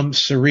his mom,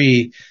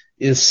 Sari,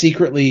 is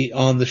secretly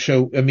on the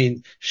show. I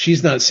mean,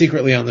 she's not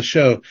secretly on the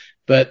show,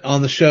 but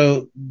on the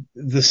show,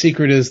 the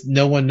secret is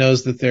no one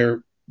knows that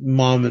they're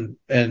mom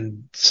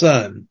and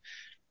son,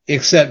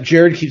 except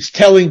Jared keeps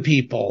telling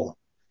people,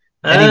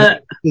 and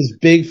he his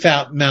big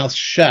fat mouth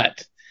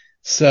shut.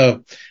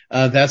 So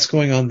that's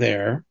going on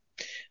there.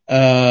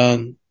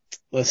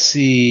 Let's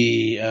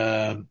see.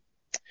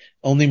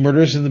 Only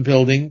Murders in the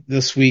Building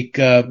this week.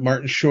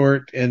 Martin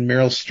Short and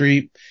Meryl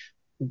Streep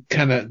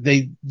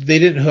they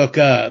didn't hook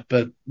up,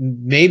 but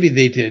maybe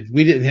they did.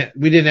 We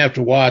didn't have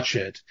to watch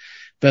it,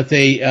 but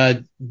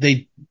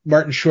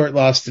Martin Short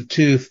lost a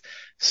tooth.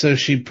 So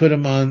she put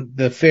him on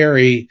the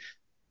ferry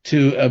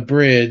to a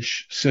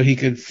bridge so he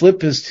could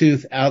flip his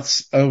tooth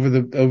out over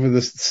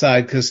the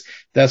side, because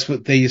that's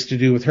what they used to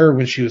do with her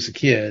when she was a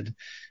kid.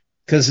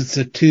 Because it's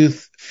a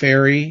tooth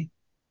ferry.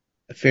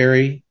 A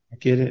ferry.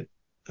 Get it?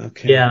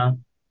 Okay. Yeah.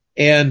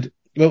 And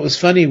what was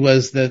funny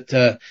was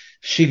that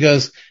she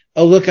goes,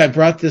 "Oh, look, I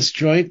brought this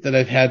joint that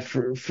I've had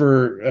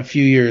for a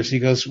few years." He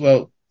goes,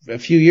 "Well, a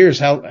few years?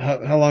 How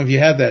long have you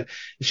had that?"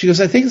 She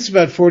goes, "I think it's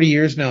about 40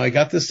 years now. I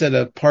got this at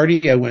a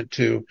party I went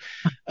to,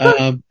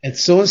 at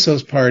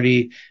so-and-so's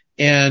party."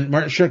 And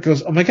Martin Short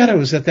goes, "Oh my God, I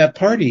was at that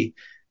party.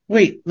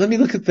 Wait, let me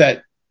look at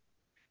that.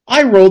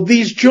 I rolled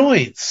these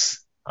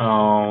joints."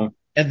 Oh.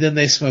 And then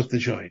they smoked the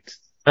joint.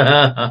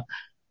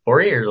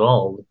 4 years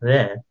old.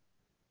 Yeah.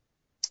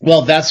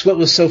 Well, that's what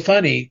was so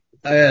funny,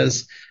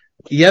 as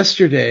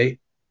yesterday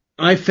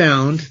I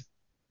found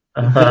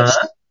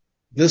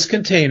this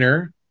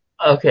container.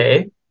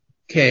 Okay.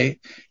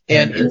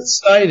 And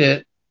inside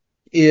it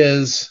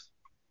is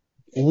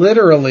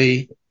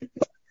literally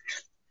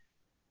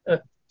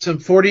some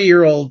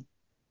 40-year-old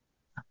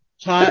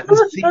pot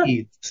and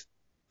seeds.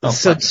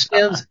 Some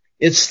stems.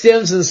 It's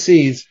stems and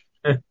seeds.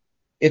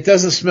 It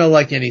doesn't smell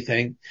like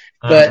anything,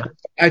 but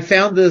I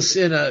found this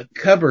in a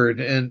cupboard,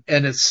 and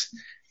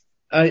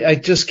I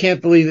just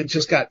can't believe it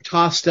just got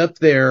tossed up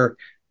there.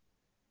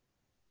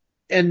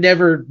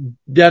 never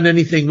done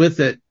anything with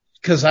it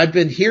because I've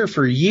been here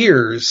for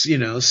years,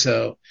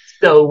 so.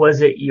 So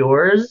was it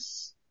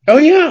yours? Oh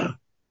yeah.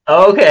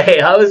 Okay,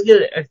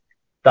 I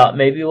thought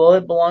maybe, well,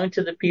 it belonged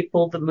to the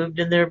people that moved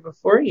in there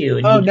before you.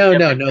 And Oh,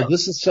 no.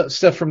 This is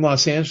stuff from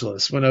Los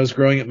Angeles when I was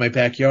growing up in my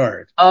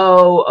backyard.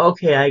 Oh,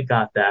 okay, I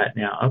got that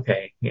now.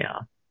 Okay, yeah.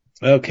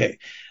 Okay.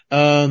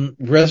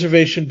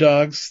 Reservation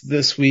Dogs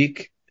this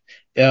week.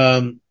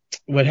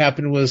 What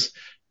happened was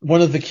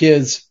one of the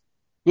kids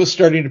was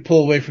starting to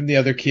pull away from the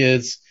other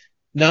kids,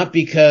 not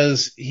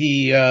because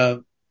he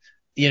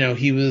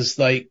was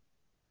like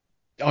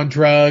on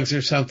drugs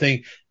or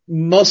something,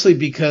 mostly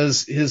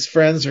because his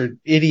friends are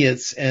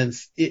idiots and,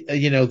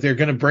 they're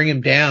going to bring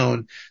him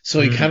down.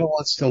 So he kind of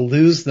wants to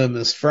lose them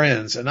as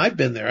friends. And I've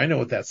been there. I know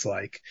what that's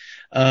like.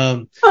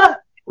 Rude.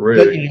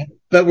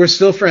 But we're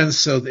still friends.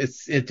 So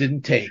it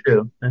didn't take.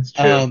 True. That's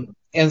true.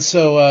 And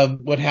so,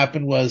 what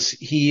happened was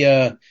he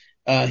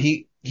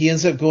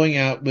ends up going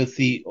out with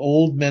the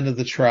old men of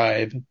the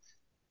tribe,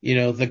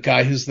 the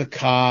guy who's the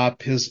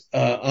cop, his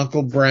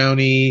Uncle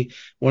Brownie,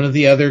 one of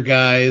the other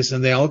guys,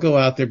 and they all go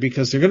out there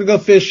because they're going to go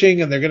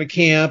fishing and they're going to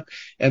camp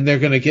and they're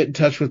going to get in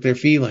touch with their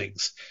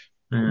feelings.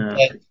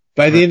 But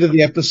by the end of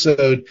the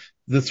episode,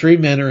 the three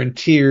men are in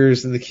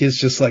tears and the kid's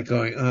just like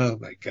going, "Oh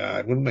my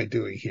God, what am I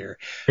doing here?"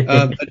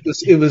 But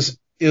it was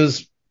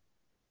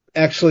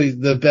actually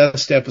the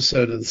best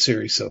episode of the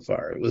series so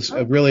far. It was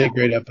a really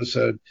great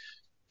episode.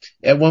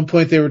 At one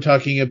point they were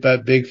talking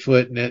about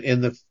Bigfoot, and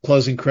in the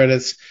closing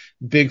credits,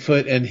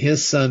 Bigfoot and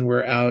his son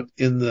were out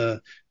in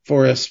the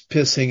forest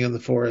pissing in the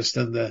forest,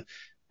 and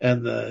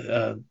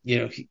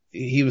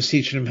he was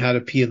teaching him how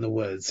to pee in the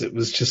woods. It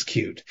was just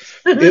cute.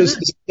 It's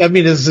a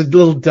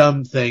little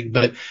dumb thing,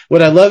 but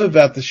what I love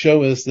about the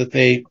show is that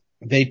they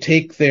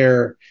take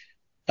their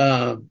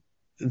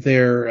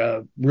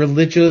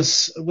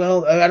religious,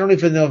 well, I don't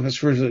even know if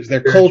it's religious,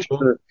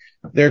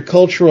 their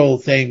cultural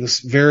things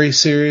very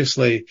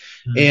seriously.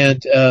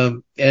 And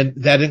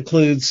that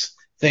includes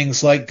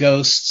things like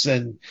ghosts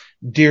and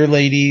deer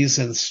ladies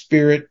and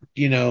spirit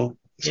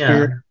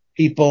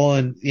people.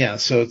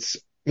 And so it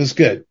was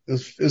good.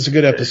 It was a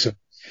good episode.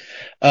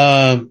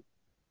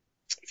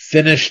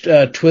 Finished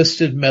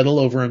Twisted Metal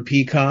over on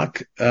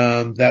Peacock.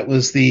 That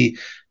was the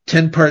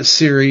 10-part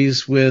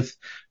series with,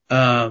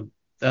 I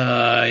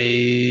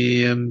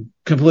am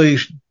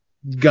completely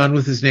gone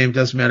with his name,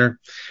 doesn't matter.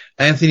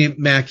 Anthony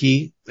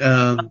Mackie,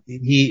 and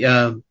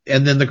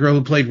then the girl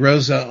who played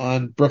Rosa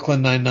on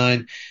Brooklyn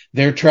Nine-Nine.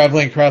 They're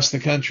traveling across the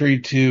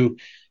country to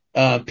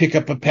pick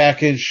up a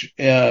package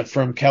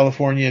from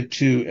California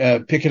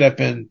to pick it up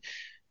in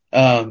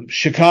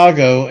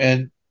Chicago,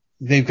 and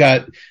they've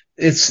got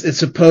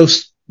it's a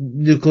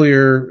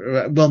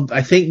post-nuclear, well,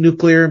 I think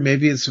nuclear,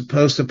 maybe it's a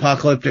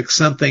post-apocalyptic,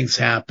 something's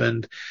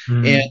happened,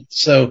 and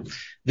so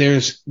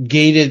there's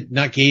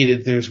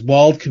there's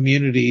walled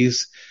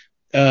communities.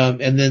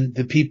 And then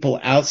the people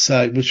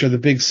outside, which are the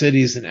big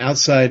cities, and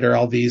outside are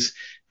all these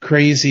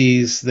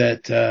crazies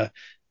that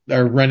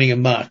are running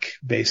amok,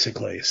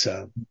 basically.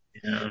 So,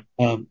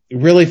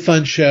 really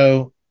fun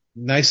show,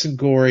 nice and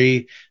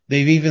gory.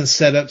 They've even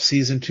set up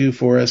season 2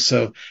 for us,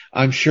 so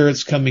I'm sure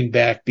it's coming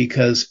back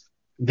because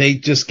they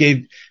just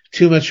gave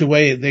too much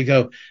away. They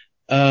go,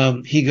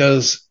 he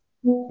goes,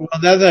 "Well,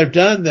 now that I've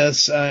done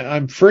this,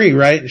 I'm free,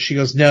 right?" And she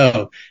goes,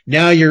 "No,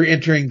 now you're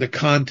entering the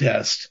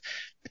contest.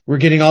 We're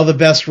getting all the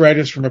best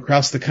writers from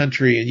across the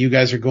country, and you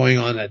guys are going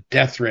on a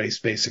death race,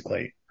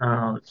 basically."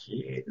 Oh,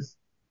 jeez.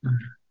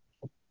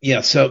 Yeah,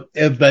 so,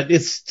 but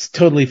it's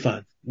totally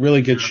fun.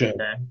 Really good show.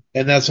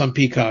 And that's on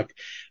Peacock.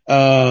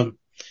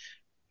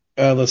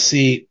 Let's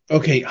see.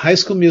 Okay, High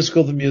School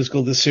Musical,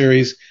 the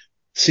series,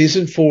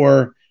 season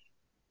 4.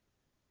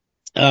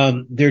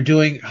 They're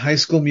doing High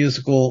School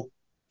Musical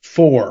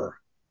 4.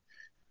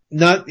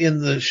 Not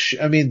in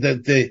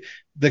the,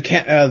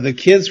 the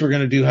kids were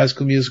going to do High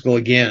School Musical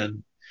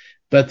again.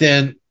 But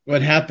then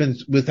what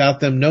happens,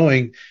 without them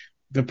knowing,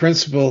 the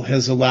principal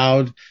has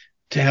allowed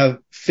to have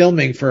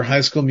filming for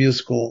High School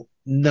Musical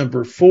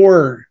number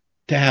 4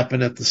 to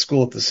happen at the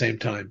school at the same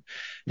time.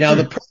 Now,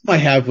 the problem I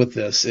have with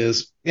this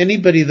is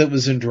anybody that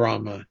was in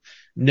drama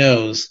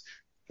knows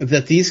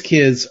that these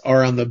kids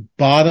are on the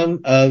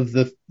bottom of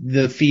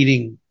the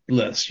feeding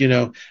list.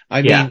 Mean,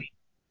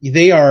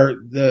 they are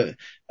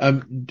I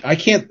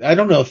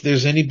don't know if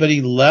there's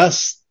anybody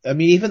less. I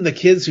mean, even the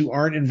kids who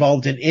aren't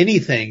involved in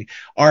anything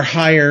are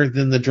higher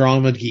than the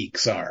drama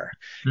geeks are.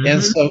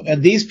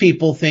 And these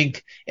people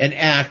think and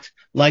act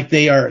like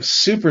they are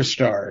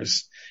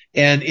superstars,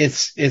 and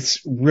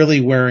it's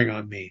really wearing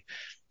on me.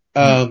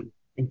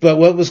 But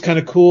what was kind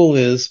of cool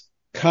is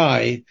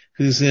Kai,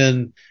 who's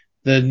in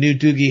the new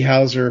Doogie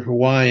Howser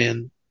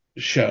Hawaiian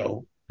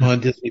show on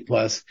Disney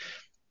Plus,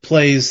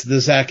 plays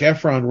the Zac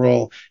Efron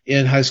role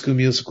in High School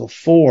Musical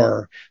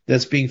 4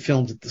 that's being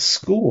filmed at the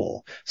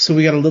school. So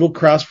we got a little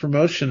cross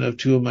promotion of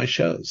 2 of my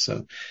shows.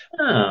 So,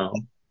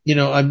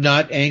 I'm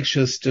not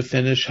anxious to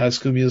finish High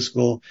School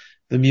Musical,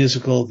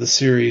 the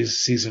series,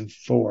 season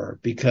 4,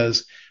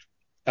 because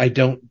I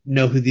don't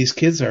know who these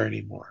kids are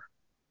anymore.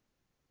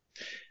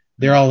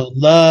 They're all in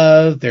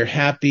love. They're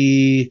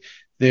happy.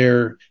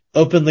 They're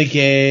openly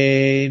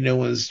gay. No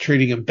one's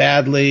treating them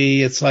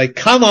badly. It's like,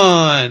 come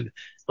on.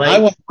 I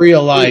want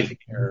real life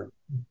here.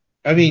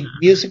 I mean,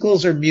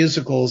 musicals are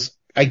musicals.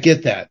 I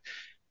get that.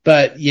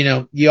 But,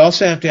 you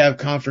also have to have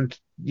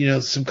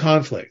some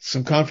conflict,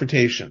 some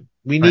confrontation.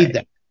 We need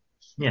that.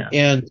 Yeah.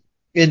 And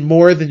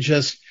more than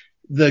just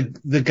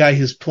the guy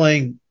who's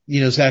playing,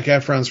 Zac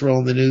Efron's role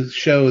in the new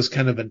show is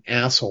kind of an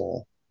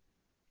asshole.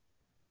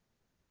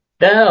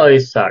 That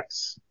always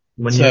sucks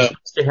when you're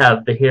supposed to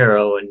have the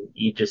hero and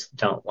you just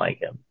don't like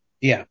him.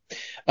 Yeah.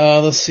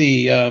 Let's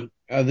see.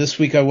 This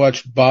week I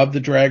watched Bob the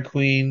Drag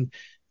Queen,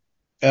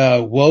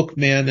 Woke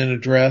Man in a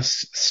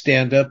Dress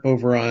stand up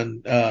over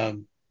on,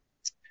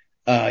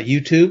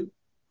 YouTube.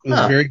 It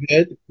was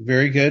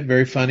very good,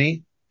 very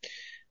funny.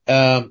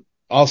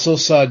 Also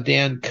saw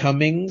Dan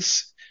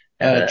Cummings,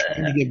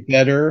 trying to get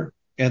better,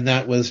 and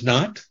that was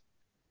not.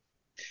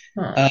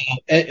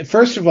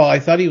 First of all, I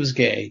thought he was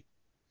gay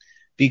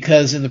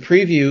because in the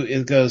preview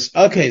it goes,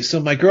 okay,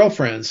 so my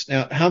girlfriends.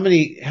 Now, how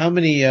many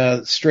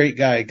straight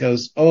guy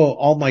goes, oh,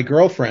 all my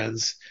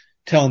girlfriends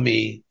tell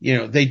me,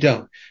 they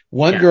don't.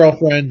 One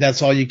girlfriend,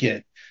 that's all you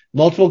get.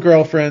 Multiple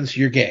girlfriends,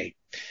 you're gay.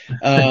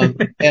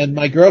 And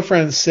my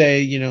girlfriends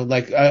say,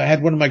 like I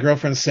had one of my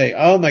girlfriends say,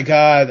 oh my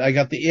God, I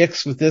got the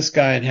icks with this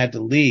guy and had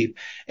to leave.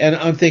 And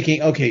I'm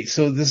thinking, okay,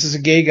 so this is a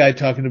gay guy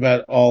talking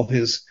about all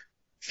his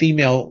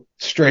female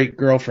straight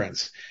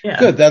girlfriends. Yeah.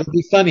 Good. That'll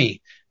be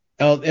funny.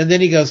 And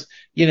then he goes,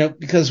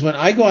 because when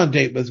I go on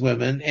date with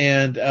women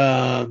and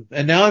now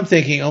I'm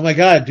thinking, oh my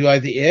God, do I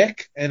have the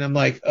ick? And I'm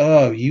like,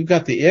 oh, you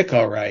got the ick.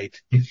 All right.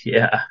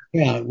 Yeah.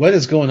 Yeah. What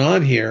is going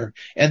on here?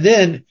 And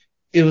then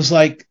it was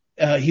like,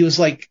 he was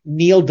like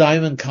Neil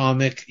Diamond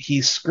comic.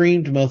 He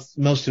screamed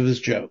most of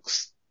his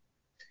jokes.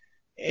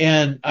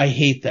 And I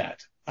hate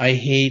that. I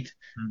hate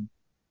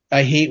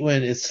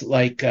when it's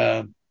like,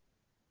 yelling.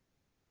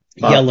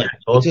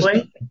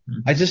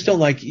 I just don't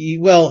like,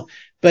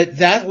 but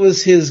that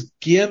was his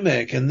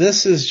gimmick. And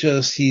this is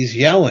just, he's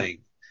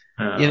yelling.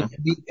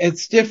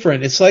 It's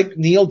different. It's like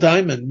Neil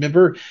Diamond.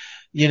 Remember,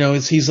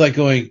 he's like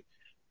going,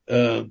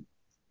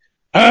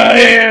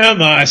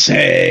 I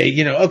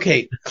say,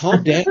 okay,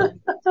 calm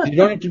down. You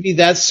don't have to be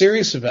that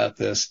serious about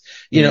this,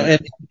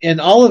 and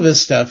all of his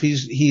stuff.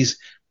 He's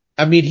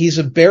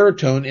a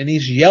baritone and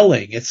he's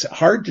yelling. It's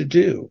hard to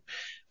do.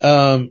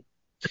 And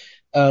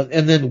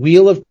then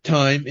Wheel of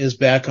Time is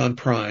back on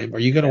Prime. Are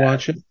you going to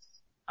watch it?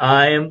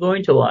 I am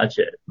going to watch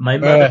it. My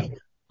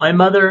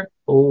mother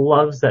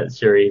loves that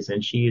series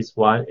and she's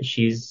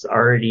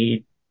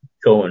already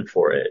going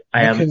for it.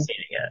 I haven't seen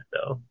it yet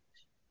though.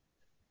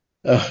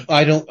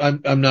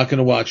 I'm not going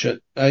to watch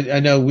it. I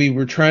know we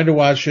were trying to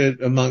watch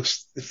it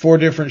amongst 4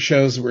 different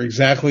shows that were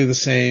exactly the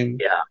same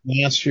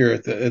last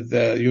year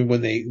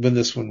when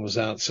this one was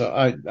out. So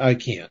I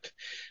can't.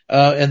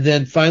 And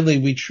then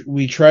finally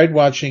we tried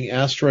watching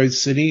Asteroid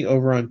City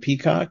over on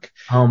Peacock.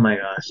 Oh my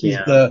gosh.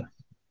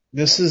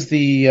 This is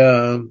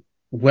the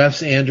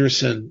Wes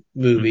Anderson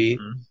movie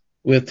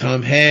with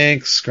Tom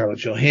Hanks, Scarlett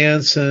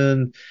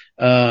Johansson,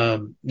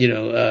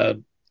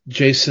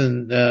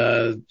 Jason,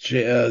 I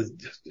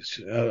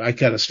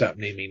gotta stop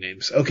naming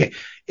names. Okay.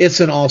 It's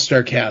an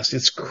all-star cast.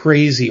 It's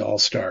crazy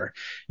all-star.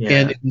 Yeah.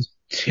 And it was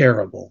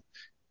terrible.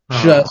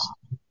 Just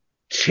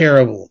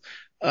terrible.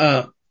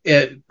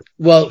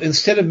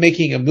 Instead of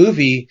making a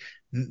movie,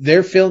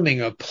 they're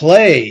filming a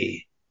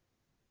play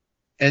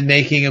and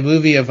making a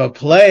movie of a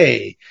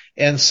play.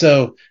 And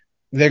so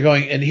they're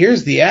going, and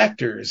here's the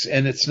actors.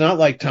 And it's not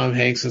like Tom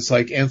Hanks. It's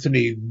like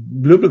Anthony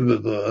blah, blah, blah,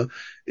 blah.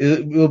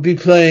 It will be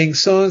playing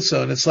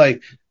so-and-so. And it's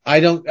like,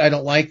 I don't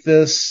like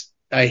this.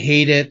 I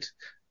hate it.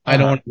 I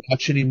don't want to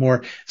watch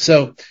anymore.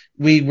 So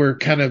we were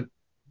kind of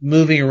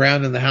moving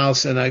around in the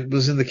house and I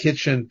was in the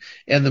kitchen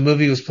and the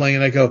movie was playing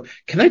and I go,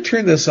 can I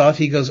turn this off?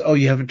 He goes, oh,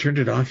 you haven't turned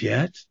it off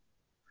yet?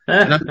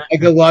 And I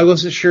go, well, I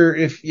wasn't sure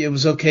if it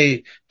was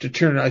okay to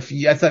turn it off.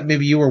 I thought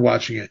maybe you were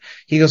watching it.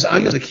 He goes,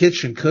 I'm in the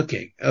kitchen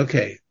cooking.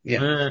 Okay.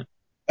 Yeah.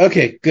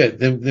 Okay, good.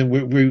 Then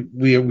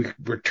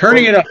we're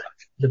turning it off.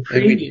 The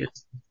previews.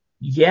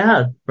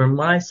 Yeah. From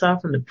what I saw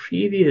from the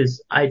previews,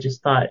 I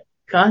just thought,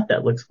 God,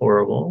 that looks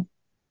horrible.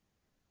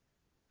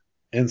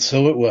 And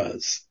so it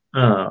was.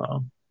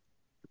 Oh.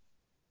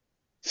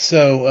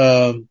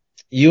 So,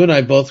 you and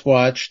I both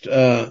watched,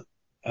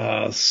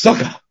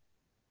 Soccer.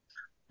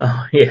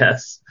 Oh,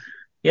 yes.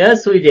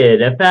 Yes, we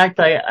did. In fact,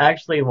 I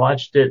actually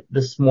watched it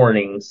this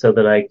morning so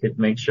that I could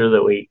make sure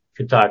that we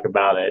could talk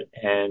about it.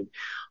 And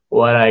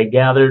what I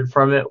gathered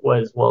from it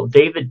was, well,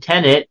 David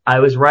Tennant, I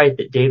was right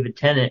that David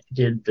Tennant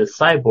did the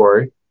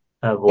cyborg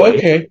voice.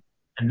 Okay.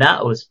 And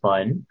that was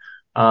fun.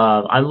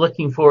 I'm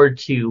looking forward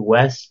to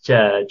West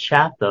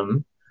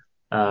Chatham,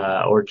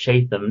 or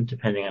Chatham,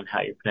 depending on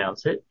how you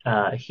pronounce it.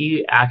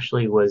 He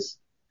actually was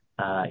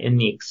in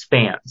The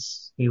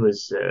Expanse. He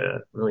was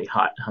a really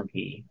hot,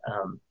 hunky,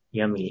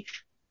 yummy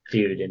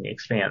dude in The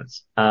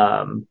Expanse.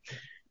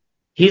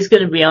 He's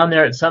going to be on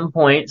there at some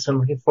point, so I'm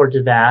looking forward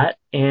to that.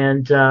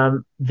 And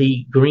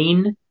the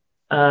green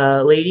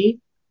lady,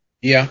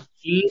 yeah,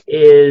 she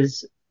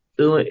is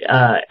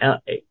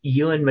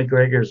Ewan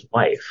McGregor's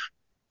wife.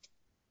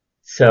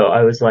 So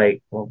I was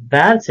like, well,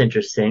 that's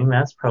interesting.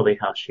 That's probably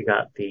how she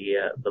got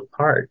the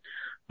part.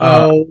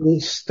 Oh,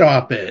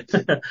 stop it.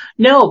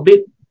 No, but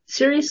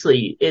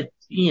seriously,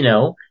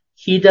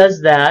 he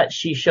does that.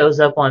 She shows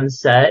up on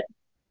set.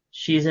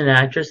 She's an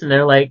actress, and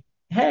they're like,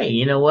 hey,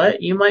 you know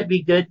what? You might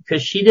be good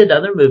because she did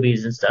other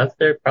movies and stuff.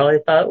 They probably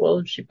thought,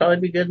 well, she'd probably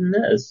be good in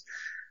this.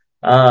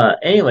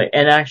 Anyway,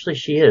 and actually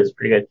she is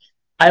pretty good.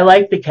 I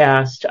like the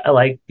cast. I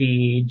like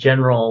the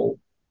general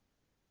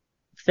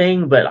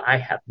thing, but I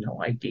have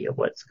no idea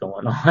what's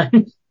going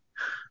on.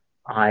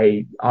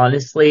 I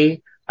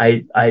honestly,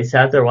 I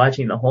sat there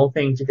watching the whole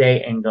thing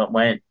today and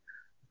went,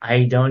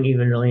 I don't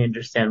even really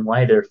understand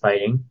why they're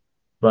fighting,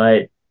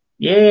 but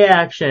yay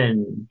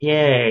action,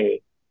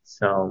 yay.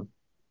 So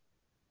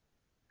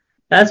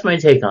that's my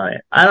take on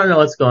it. I don't know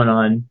what's going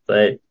on,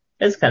 but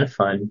it's kind of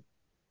fun.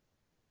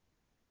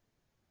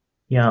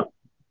 Yeah.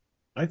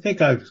 I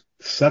think I've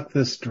sucked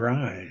this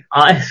dry.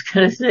 I was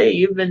gonna say,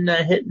 you've been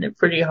hitting it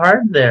pretty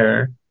hard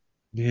there.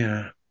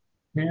 Yeah.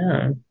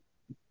 Yeah.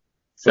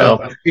 So,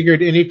 Well, I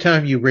figured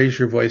anytime you raise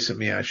your voice at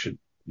me, I should,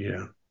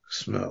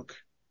 smoke.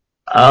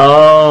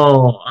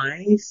 oh,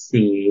 I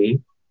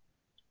see.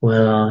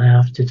 Well, I'll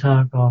have to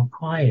talk all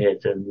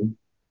quiet and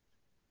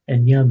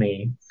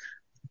yummy.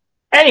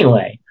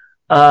 Anyway,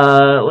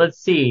 let's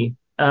see.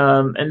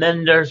 And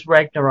then there's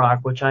Ragnarok,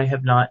 which I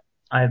have not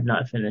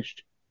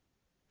finished.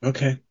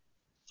 Okay.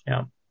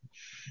 Yeah.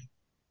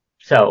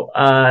 So,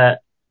 have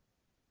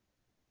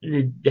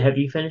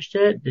you finished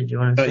it? Did you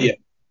want to say? Yeah.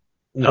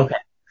 No. Okay.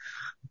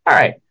 All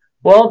right.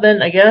 Well,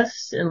 then I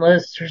guess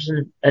unless there's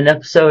an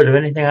episode of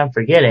anything I'm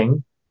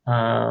forgetting,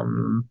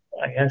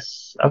 I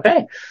guess,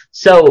 okay.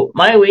 So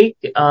my week,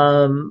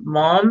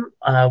 Mom,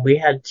 we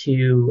had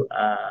to,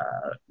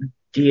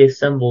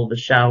 deassemble the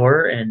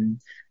shower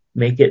and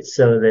make it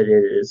so that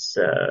it is,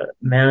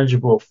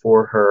 manageable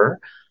for her.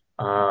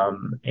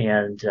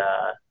 And,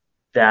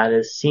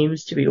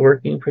 seems to be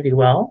working pretty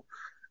well.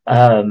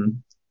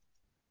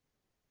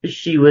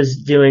 She was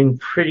doing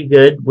pretty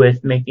good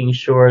with making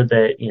sure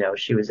that,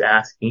 she was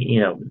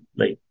asking,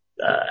 like,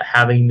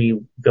 having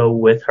me go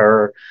with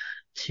her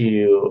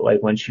to,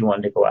 like, when she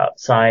wanted to go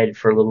outside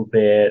for a little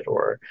bit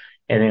or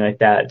anything like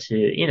that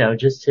to,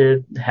 just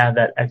to have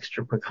that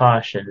extra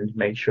precaution to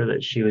make sure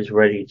that she was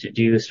ready to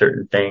do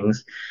certain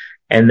things.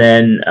 And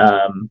then,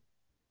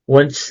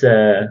 once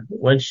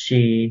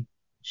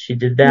she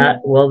did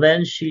that, well,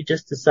 then she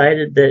just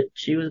decided that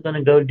she was going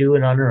to go do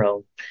it on her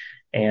own.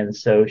 And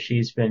so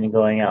she's been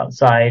going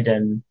outside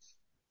and,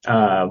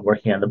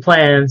 working on the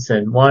plants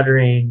and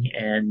watering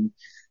and,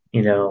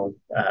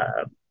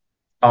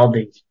 all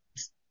the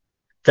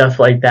stuff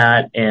like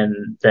that.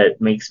 And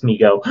that makes me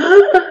go,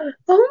 oh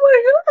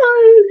my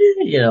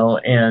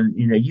God, and,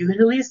 you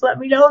could at least let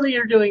me know that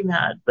you're doing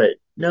that. But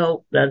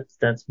no,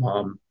 that's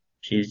Mom.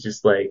 She's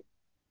just like,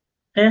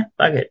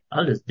 fuck it.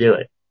 I'll just do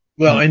it.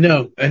 Well, I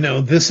know.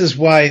 This is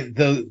why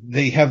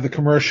they have the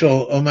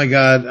commercial, oh my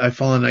God, I've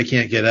fallen, I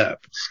can't get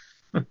up.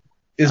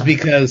 Is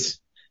because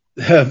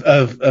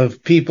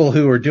of people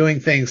who are doing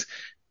things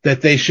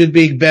that they should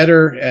be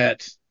better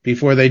at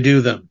before they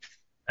do them.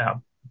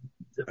 Oh,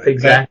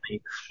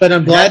 exactly. But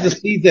I'm glad to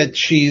see that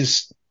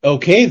she's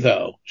okay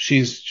though.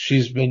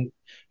 She's been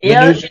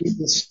maneuvering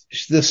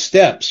the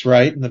steps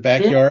right in the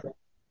backyard.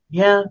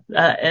 Yeah.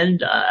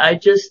 And I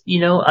just,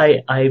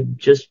 I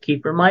just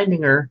keep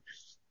reminding her,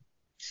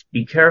 just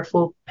be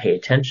careful, pay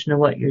attention to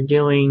what you're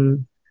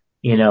doing,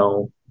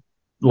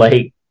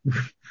 like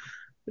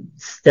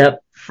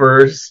step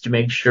first,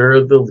 make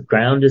sure the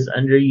ground is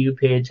under you,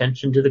 pay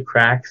attention to the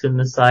cracks in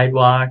the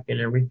sidewalk and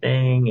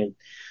everything.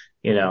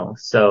 And,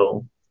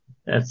 so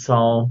that's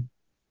all.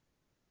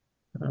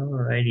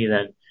 Alrighty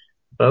then.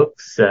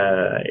 Folks,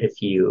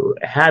 if you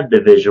had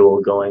the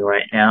visual going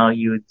right now,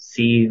 you would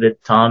see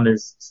that Tom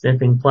is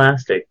sniffing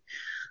plastic.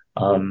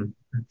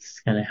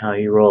 That's kind of how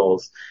he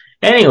rolls.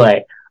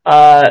 Anyway,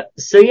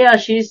 so yeah,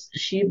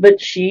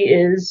 but she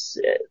is,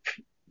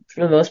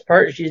 for the most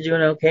part, she's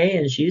doing okay,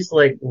 and she's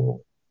like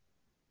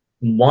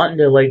wanting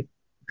to like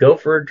go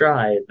for a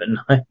drive, and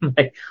I'm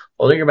like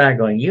holding her back,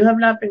 going, "You have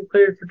not been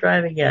cleared for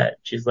driving yet."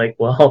 She's like,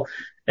 "Well,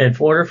 in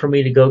order for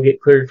me to go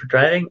get cleared for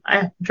driving,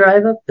 I have to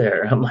drive up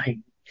there." I'm like,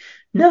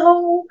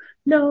 "No,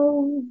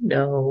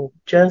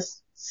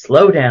 just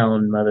slow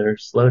down, mother,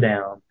 slow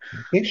down."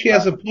 I think she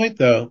has a point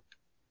though.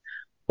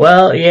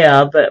 Well,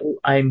 yeah, but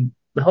I'm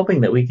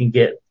hoping that we can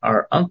get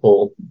our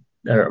uncle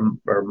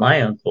or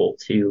my uncle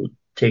to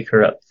take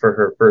her up for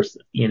her first,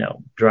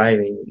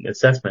 driving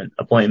assessment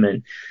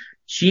appointment.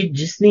 She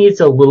just needs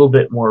a little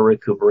bit more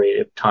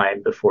recuperative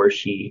time before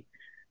she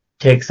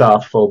takes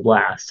off full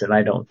blast. And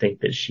I don't think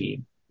that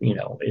she,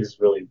 is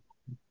really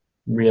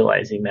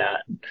realizing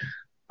that.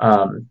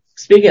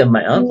 Speaking of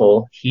my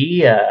uncle,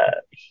 he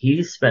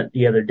spent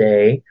the other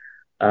day,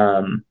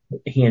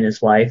 he and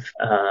his wife,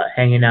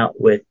 hanging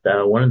out with,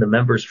 one of the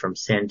members from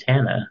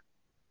Santana.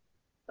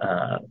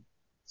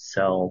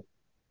 So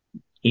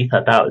he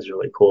thought that was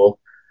really cool.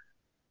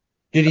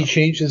 Did he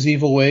change his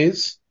evil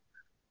ways?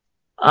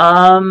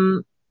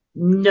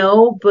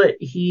 No, but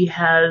he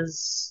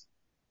has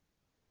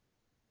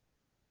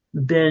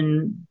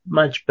been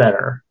much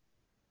better.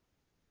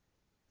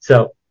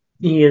 So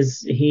he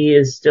is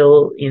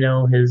still,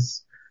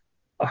 his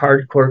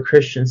hardcore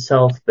Christian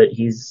self, but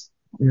he's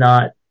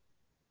not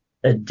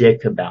a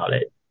dick about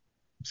it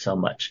so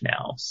much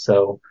now.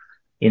 So,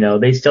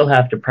 they still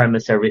have to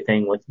premise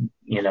everything with,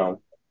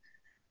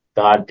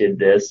 God did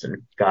this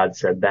and God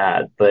said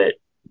that, but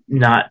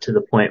not to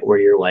the point where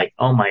you're like,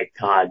 oh my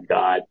God,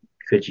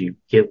 could you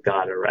give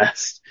God a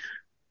rest?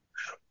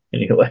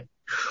 Anyway.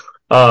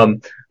 All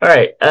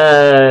right.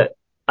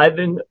 I've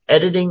been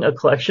editing a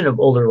collection of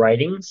older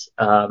writings,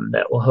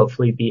 that will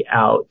hopefully be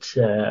out,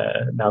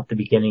 about the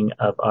beginning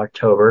of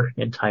October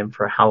in time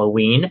for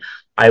Halloween.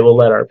 I will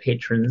let our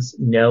patrons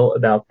know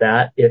about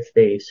that if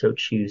they so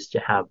choose to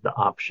have the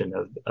option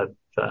of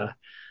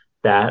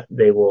that.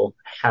 They will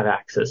have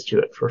access to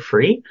it for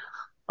free.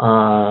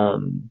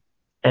 And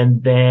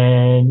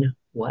then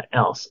what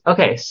else?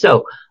 Okay.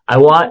 So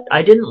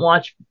I didn't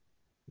watch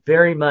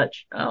very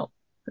much.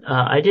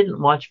 I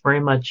didn't watch very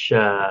much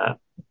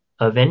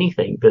of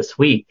anything this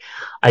week.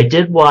 I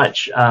did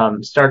watch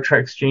Star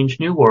Trek Strange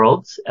New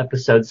Worlds,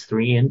 episodes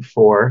 3 and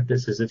 4.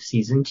 This is of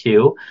season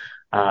 2,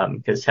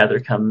 because Heather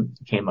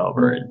came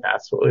over and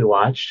that's what we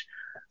watched.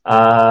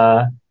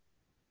 And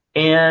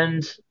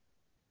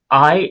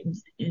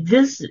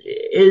this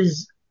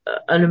is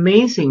an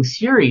amazing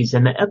series,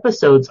 and the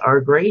episodes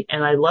are great,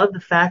 and I love the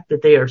fact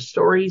that they are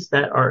stories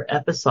that are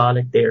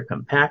episodic. They are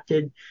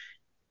compacted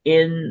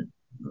in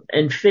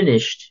and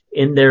finished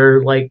in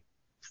their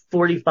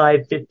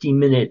 45, 50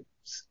 minutes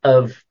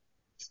of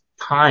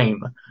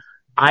time.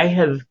 I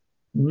have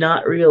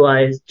not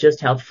realized just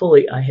how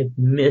fully I have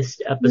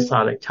missed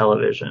episodic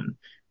television.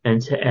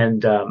 And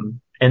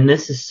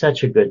this is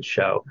such a good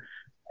show.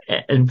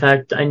 In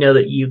fact, I know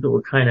that you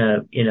were kind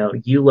of,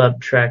 you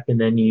loved Trek and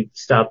then you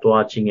stopped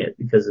watching it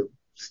because of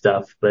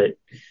stuff, but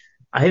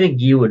I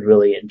think you would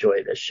really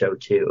enjoy this show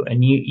too.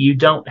 And you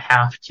don't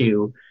have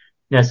to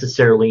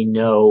necessarily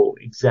know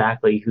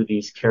exactly who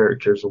these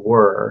characters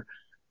were,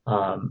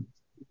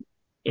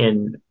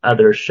 in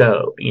other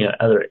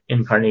other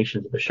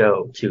incarnations of the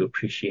show to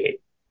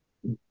appreciate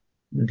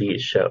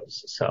these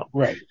shows. So,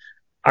 right.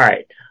 All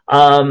right.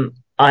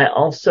 I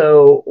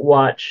also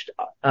watched,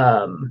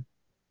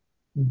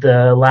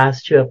 the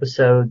last 2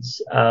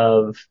 episodes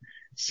of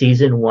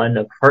season 1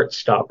 of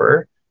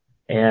Heartstopper.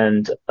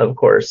 And of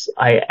course,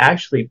 I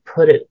actually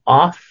put it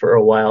off for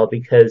a while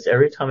because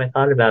every time I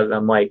thought about it,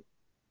 I'm like,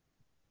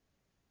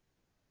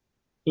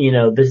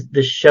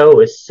 this show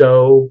is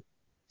so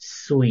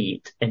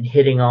sweet and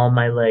hitting all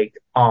my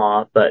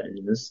awe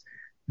buttons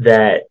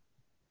that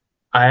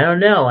I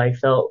don't know. I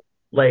felt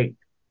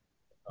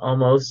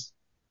almost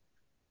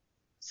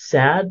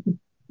sad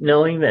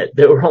knowing that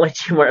there were only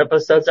 2 more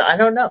episodes. I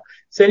don't know.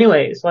 So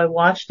anyway, so I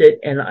watched it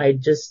and I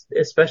just,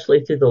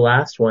 especially through the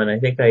last one, I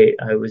think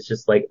I was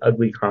just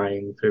ugly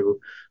crying through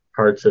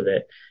parts of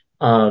it.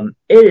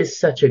 It is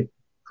such a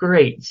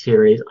great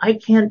series. I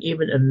can't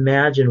even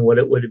imagine what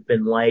it would have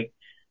been like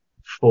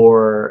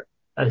for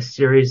a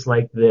series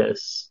like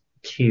this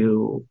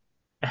to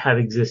have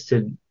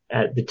existed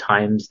at the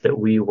times that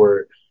we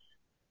were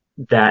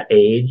that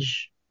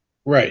age.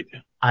 Right.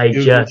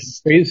 It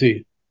was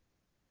crazy.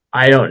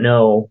 I don't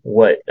know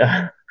what,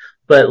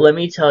 but let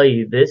me tell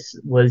you, this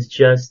was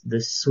just the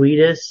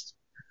sweetest,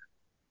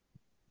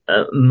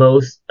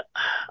 most,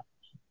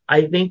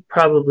 I think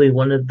probably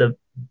one of the,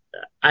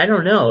 I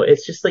don't know.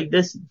 It's just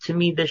this, to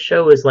me, this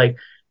show is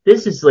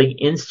this is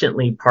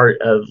instantly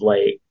part of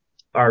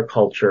our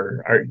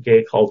culture, our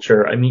gay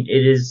culture. I mean,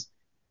 it is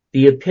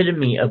the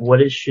epitome of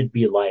what it should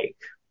be like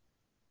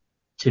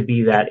to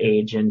be that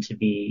age and to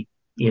be,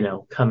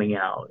 coming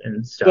out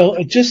and stuff.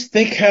 Well, just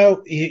think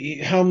how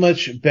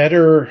much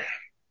better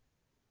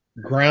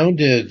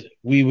grounded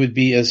we would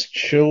be as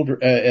children,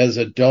 as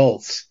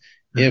adults,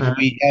 if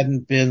we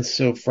hadn't been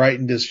so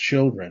frightened as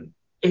children.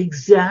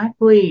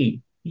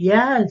 Exactly.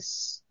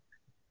 Yes.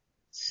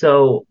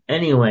 So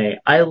anyway,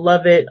 I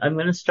love it. I'm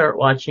going to start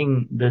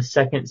watching the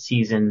 2nd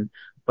season,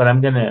 but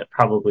I'm going to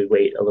probably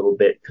wait a little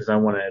bit because I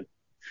want to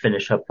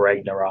finish up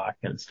Ragnarok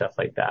and stuff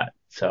like that.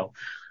 So,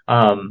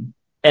 and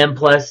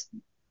plus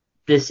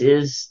this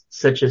just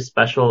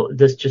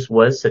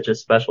was such a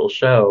special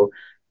show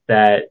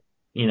that,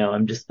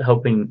 I'm just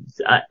hoping.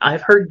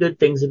 I've heard good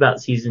things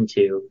about season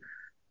 2.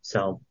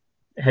 So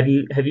have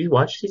you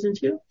watched season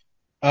 2?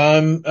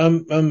 I'm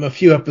a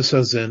few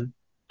episodes in.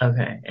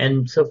 Okay.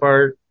 And so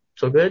far,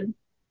 so good?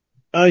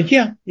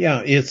 Yeah.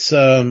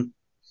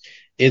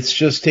 It's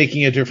just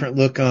taking a different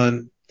look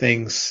on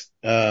things,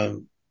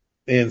 in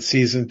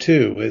season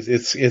 2.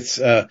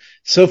 It's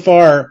so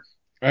far,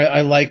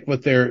 I like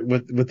what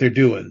they're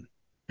doing.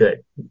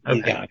 Good.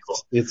 Okay. Yeah, cool.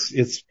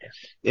 It's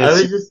I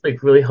was just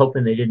really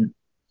hoping they didn't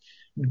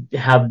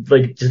have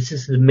just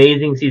this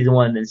amazing season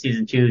 1 and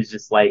season 2 is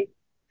just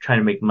trying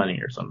to make money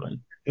or something.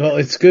 Well,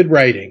 it's good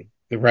writing.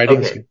 The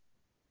writing's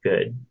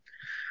good.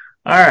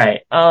 All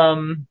right.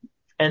 And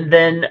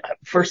then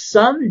for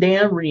some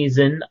damn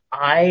reason,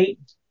 I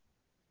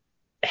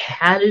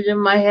had it in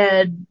my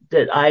head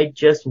that I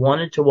just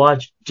wanted to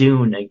watch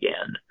Dune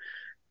again.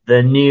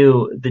 The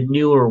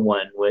newer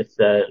one with,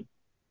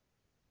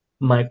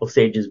 Michael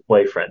Sage's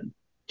boyfriend,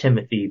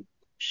 Timothy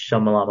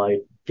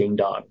Chalamet Ding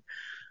Dong.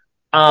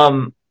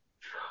 I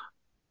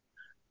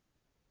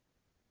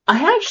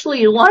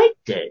actually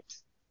liked it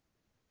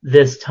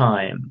this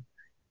time.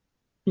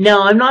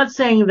 Now, I'm not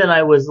saying that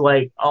I was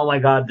like, oh my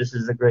god, this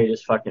is the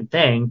greatest fucking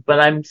thing, but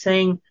I'm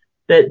saying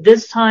that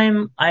this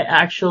time I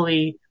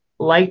actually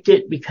liked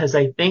it because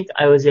I think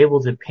I was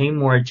able to pay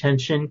more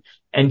attention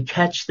and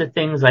catch the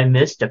things I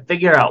missed to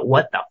figure out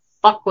what the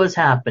fuck was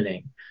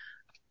happening.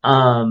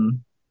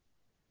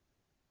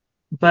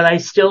 But I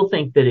still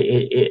think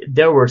that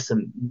there were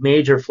some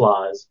major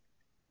flaws.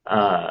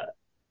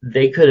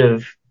 They could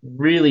have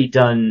really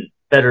done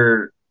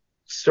better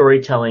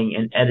storytelling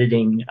and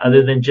editing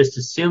other than just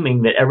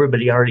assuming that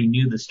everybody already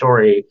knew the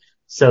story.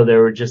 So they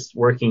were just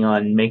working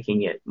on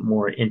making it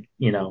more,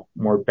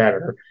 more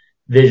better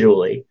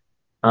visually.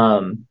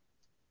 I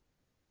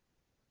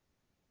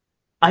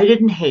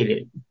didn't hate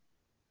it.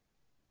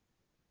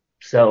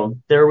 So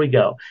there we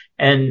go.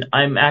 And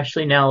I'm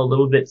actually now a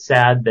little bit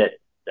sad that,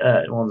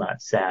 well,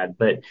 not sad,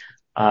 but,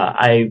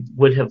 I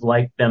would have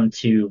liked them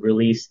to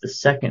release the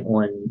second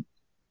one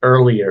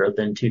earlier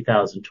than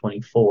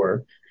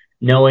 2024,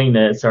 knowing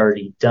that it's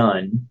already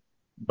done,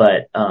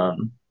 but,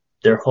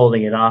 they're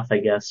holding it off, I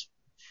guess,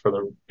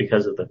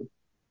 because of the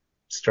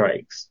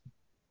strikes.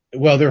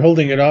 Well, they're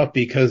holding it off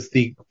because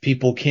the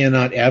people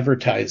cannot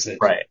advertise it.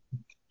 Right.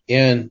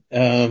 And,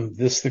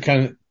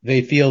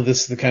 they feel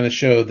this is the kind of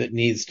show that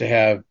needs to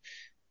have,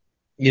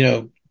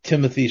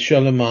 Timothy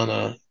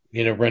Chalamet,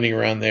 running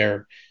around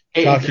there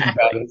talking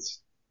about it.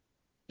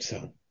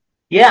 So.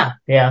 Yeah.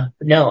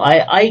 No,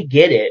 I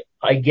get it.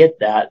 I get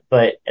that.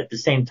 But at the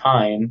same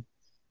time,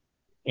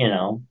 it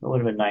would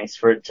have been nice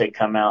for it to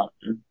come out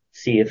and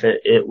see if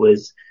it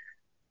was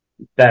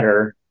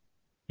better.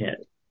 Yeah.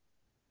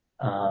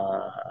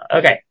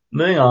 Okay.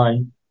 Moving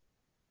on.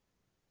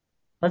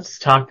 Let's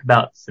talk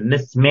about some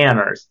Miss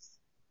Manners.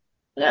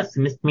 That's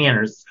Miss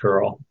Manners,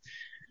 girl.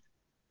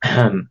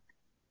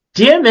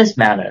 Dear Miss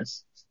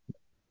Manners,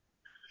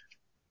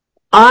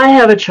 I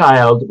have a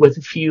child with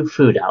a few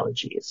food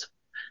allergies.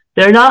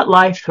 They're not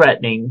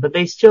life-threatening, but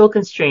they still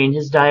constrain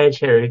his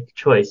dietary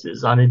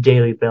choices on a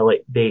daily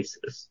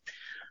basis.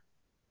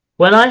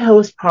 When I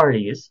host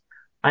parties,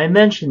 I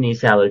mention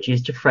these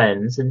allergies to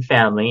friends and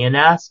family and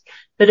ask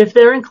that if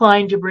they're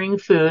inclined to bring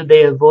food,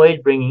 they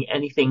avoid bringing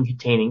anything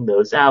containing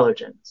those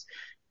allergens.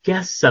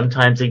 Guests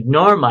sometimes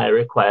ignore my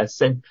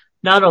requests and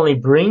not only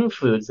bring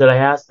foods that I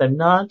ask them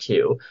not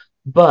to,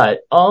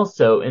 but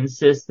also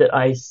insist that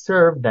I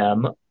serve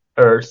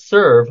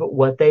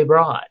what they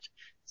brought.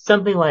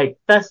 Something like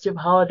festive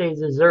holiday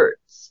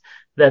desserts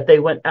that they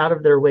went out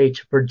of their way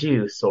to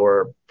produce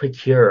or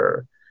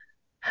procure.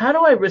 How do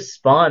I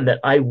respond that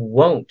I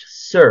won't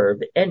serve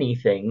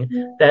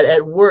anything that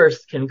at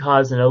worst can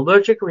cause an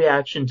allergic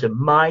reaction to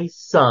my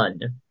son,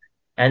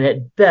 and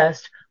at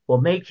best will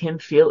make him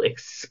feel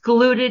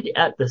excluded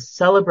at the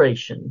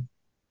celebration?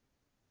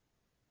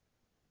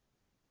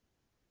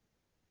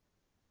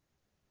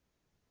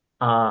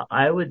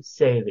 I would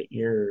say that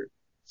you're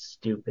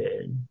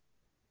stupid.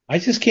 I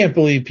just can't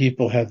believe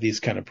people have these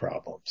kind of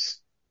problems.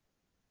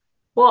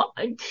 Well,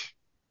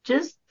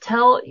 just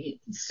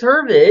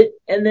serve it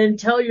and then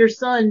tell your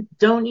son,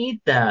 don't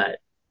eat that.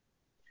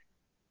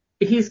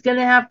 He's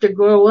gonna have to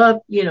grow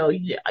up,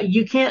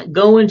 you can't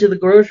go into the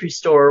grocery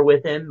store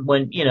with him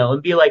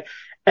and be like,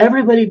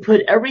 everybody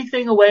put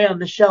everything away on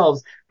the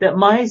shelves that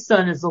my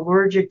son is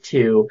allergic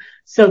to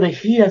so that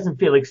he doesn't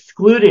feel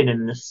excluded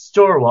in the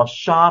store while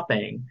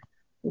shopping.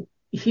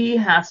 He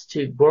has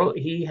to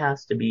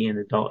be an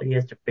adult. He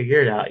has to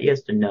figure it out. He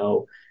has to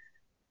know.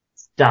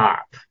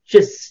 Stop.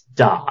 Just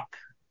stop.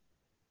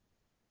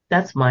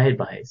 That's my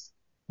advice.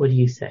 What do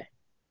you say?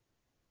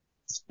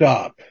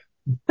 Stop.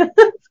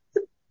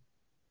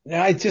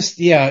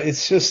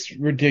 It's just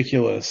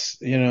ridiculous.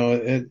 You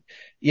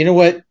know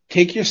what?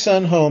 Take your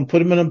son home,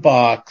 put him in a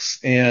box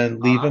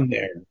and leave him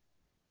there.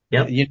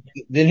 Yep.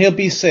 Then he'll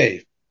be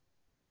safe.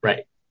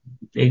 Right.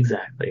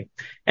 Exactly.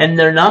 And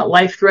they're not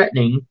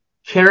life-threatening.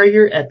 Carry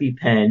your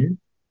EpiPen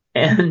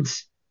and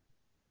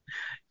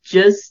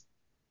just,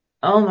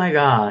 oh my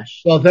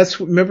gosh. Well,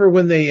 remember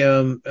when they,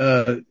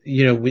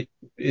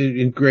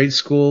 in grade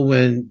school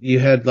when you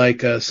had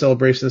like a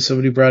celebration and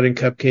somebody brought in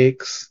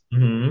cupcakes?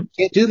 Mm-hmm.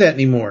 Can't do that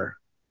anymore.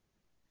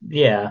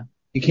 Yeah.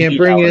 You can't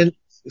bring in,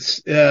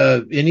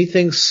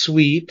 anything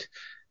sweet.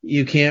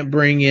 You can't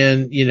bring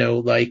in,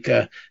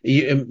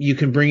 you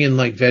can bring in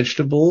like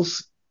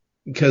vegetables.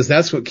 Because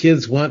that's what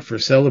kids want for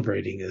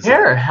celebrating.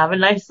 Have a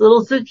nice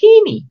little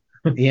zucchini.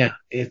 Yeah,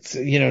 it's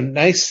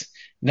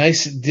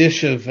nice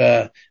dish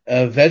of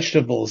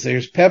vegetables.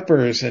 There's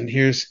peppers and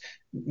here's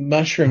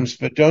mushrooms,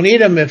 but don't eat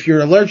them if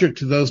you're allergic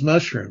to those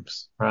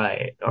mushrooms.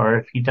 Right, or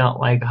if you don't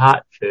like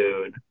hot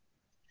food.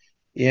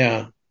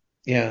 Yeah.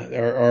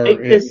 Or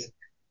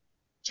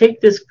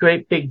take this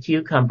great big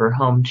cucumber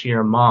home to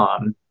your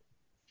mom.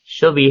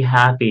 She'll be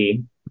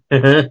happy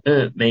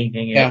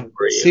Making it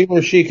for you. See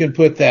where she can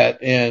put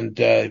that, and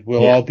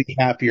we'll all be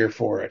happier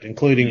for it,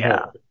 including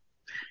her.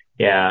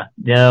 Yeah.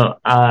 No,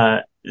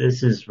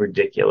 this is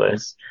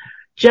ridiculous.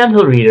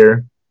 Gentle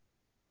reader,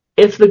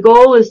 if the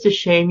goal is to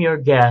shame your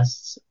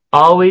guests,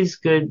 always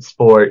good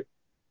sport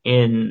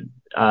in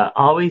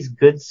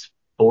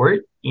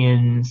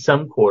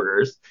some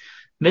quarters,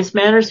 Miss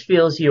Manners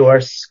feels you are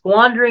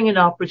squandering an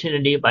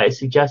opportunity by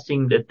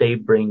suggesting that they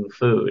bring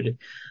food.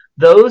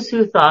 Those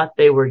who thought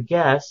they were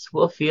guests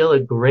will feel a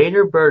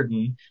greater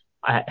burden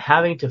at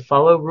having to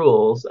follow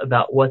rules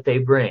about what they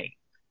bring.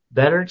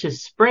 Better to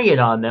spring it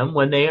on them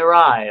when they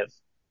arrive.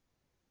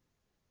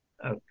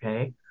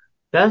 Okay.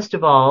 Best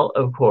of all,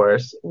 of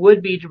course,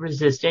 would be to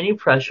resist any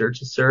pressure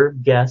to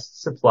serve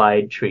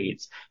guest-supplied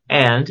treats,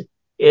 and,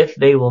 if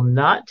they will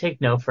not take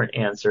no for an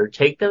answer,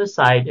 take them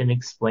aside and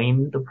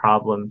explain the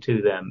problem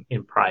to them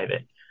in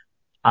private.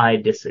 I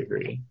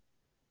disagree.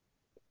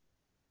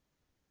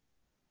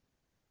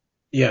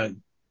 Yeah.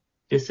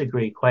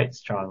 Disagree quite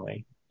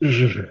strongly.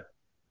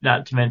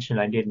 Not to mention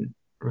I didn't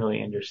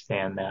really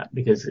understand that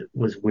because it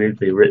was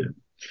weirdly written.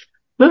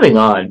 Moving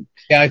on.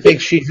 Yeah, I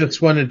think she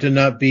just wanted to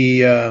not be,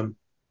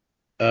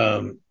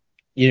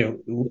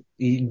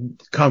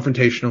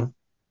 confrontational.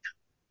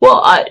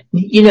 Well, I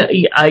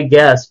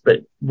guess,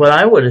 but what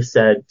I would have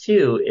said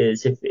too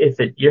is if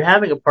you're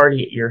having a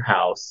party at your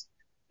house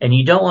and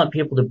you don't want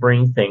people to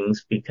bring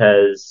things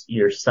because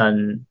your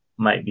son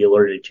might be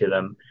allergic to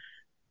them,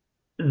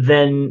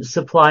 then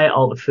supply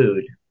all the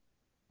food.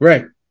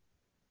 Right.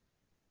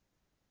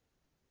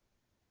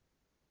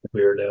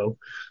 Weirdo.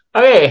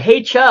 Okay,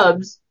 hey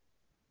Chubs,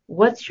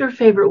 what's your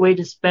favorite way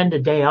to spend a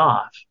day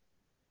off?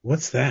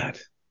 What's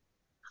that?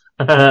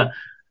 Yeah.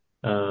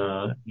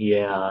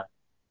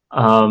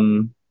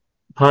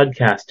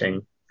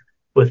 Podcasting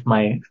with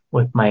my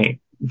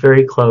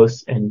very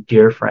close and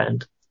dear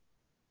friend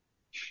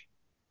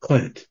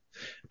Clint.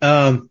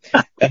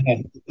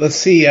 Let's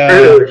see.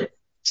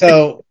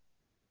 So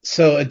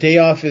a day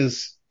off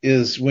is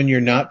when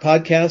you're not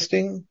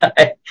podcasting?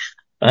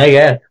 I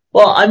guess.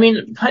 Well, I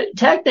mean,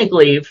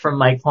 technically from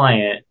my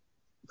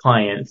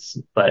clients,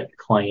 but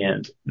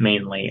client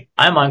mainly,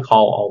 I'm on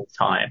call all the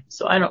time,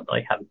 so I don't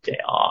really have a day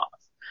off.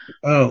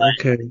 Oh,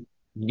 okay.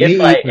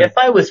 If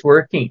I was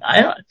working,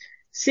 I don't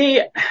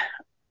see.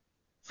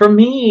 For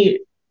me,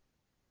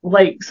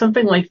 like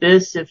something like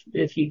this,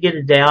 if you get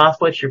a day off,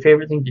 what's your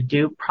favorite thing to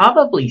do?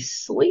 Probably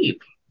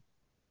sleep,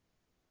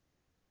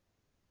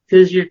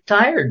 because you're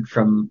tired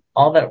from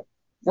all that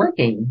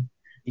working.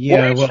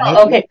 Yeah.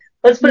 Okay,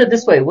 let's put it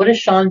this way: what does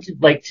Sean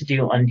like to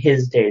do on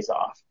his days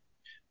off?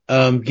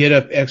 Get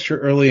up extra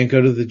early and go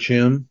to the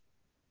gym.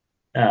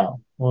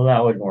 Oh, well,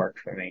 that wouldn't work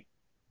for me.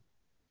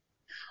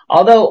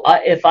 Although,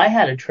 if I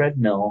had a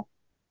treadmill,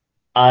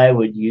 I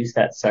would use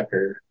that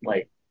sucker,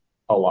 like,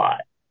 a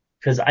lot.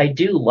 Because I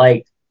do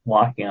like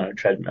walking on a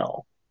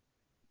treadmill.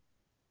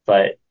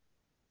 But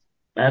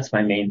that's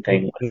my main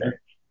thing with it.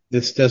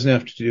 This doesn't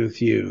have to do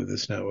with you.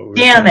 That's not what we're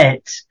Damn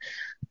it!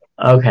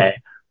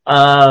 Okay.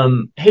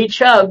 Hey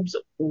Chubs,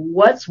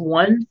 what's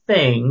one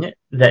thing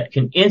that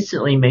can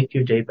instantly make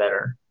your day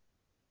better?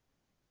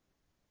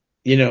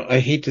 I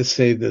hate to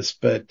say this,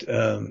 but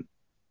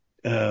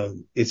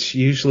it's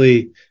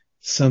usually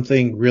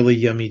something really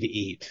yummy to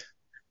eat.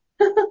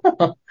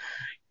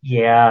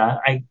 Yeah,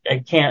 I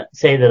can't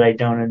say that I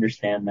don't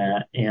understand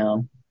that,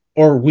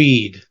 Or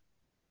weed.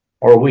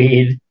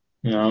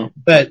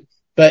 But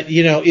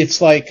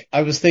it's like,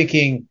 I was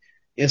thinking,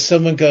 if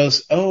someone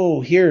goes,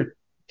 oh, here,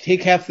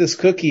 take half this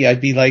cookie,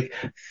 I'd be like,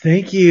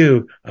 thank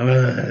you.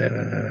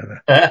 Oh,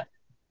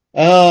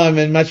 I'm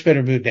in much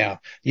better mood now.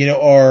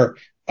 Or,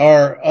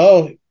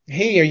 oh,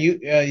 hey, are you,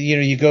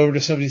 you go over to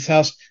somebody's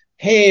house.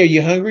 Hey, are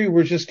you hungry?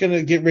 We're just going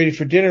to get ready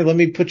for dinner. Let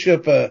me put you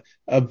up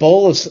a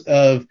bowl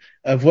of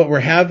what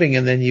we're having.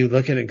 And then you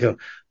look at it and go,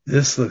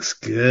 this looks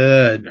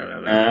good.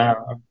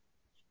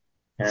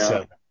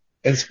 So,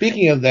 and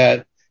speaking of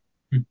that,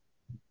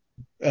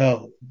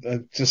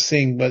 just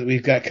seeing what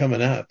we've got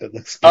coming up. It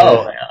looks good.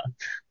 Oh, yeah.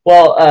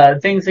 Well,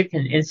 things that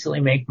can instantly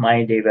make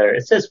my day better.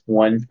 It says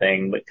one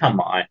thing, but come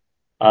on.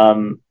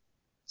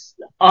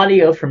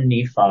 Audio from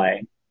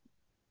Nephi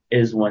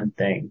is one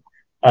thing.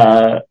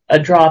 A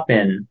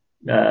drop-in,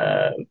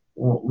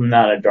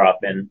 not a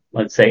drop-in,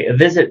 let's say a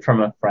visit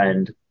from a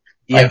friend.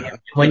 Like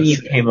when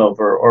you came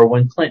over, or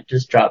when Clint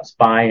just drops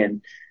by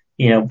and,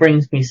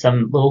 brings me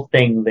some little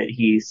thing that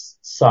he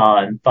saw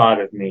and thought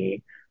of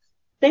me.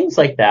 Things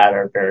like that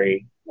are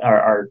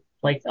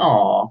like,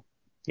 aw,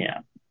 yeah.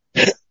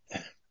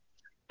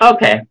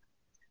 Okay.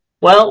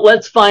 Well,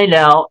 let's find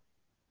out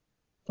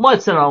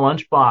what's in our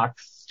lunchbox,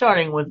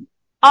 starting with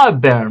our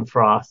Baron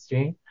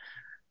Frosty.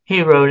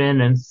 He wrote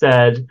in and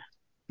said,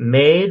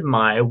 made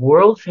my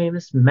world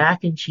famous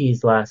mac and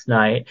cheese last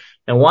night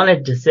and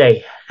wanted to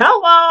say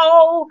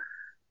hello.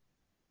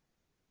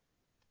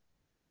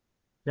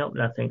 Nope,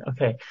 nothing.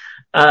 Okay.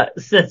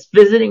 Since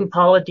visiting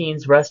Paula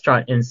Dean's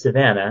restaurant in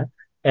Savannah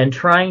and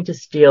trying to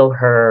steal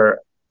her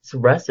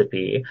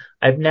recipe,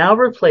 I've now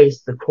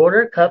replaced the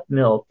quarter cup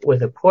milk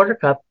with a quarter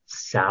cup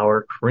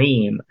sour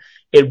cream.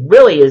 It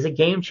really is a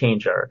game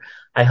changer.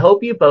 I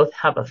hope you both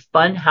have a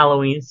fun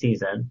Halloween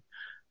season.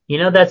 You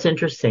know, that's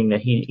interesting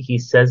that he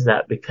says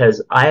that,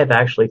 because I have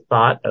actually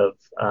thought of,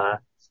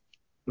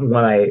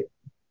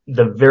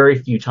 the very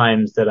few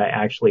times that I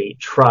actually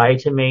try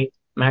to make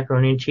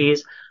macaroni and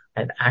cheese,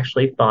 I've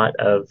actually thought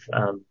of,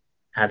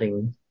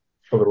 adding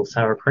a little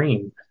sour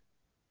cream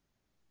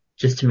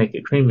just to make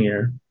it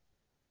creamier.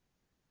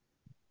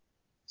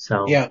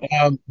 So. Yeah.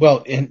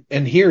 Well,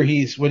 and here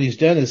what he's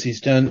done is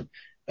he's done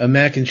a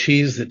mac and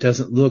cheese that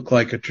doesn't look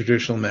like a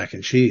traditional mac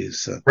and cheese.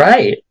 So,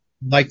 Right.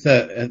 like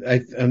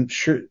I'm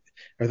sure,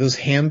 are those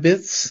ham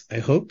bits? I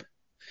hope.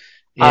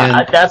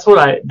 And That's what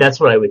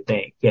I would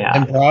think. Yeah.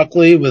 and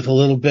broccoli with a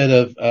little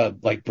bit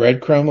of like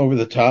breadcrumb over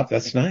the top.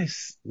 That's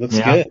nice. Looks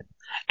Yeah. good.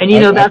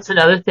 And that's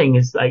another thing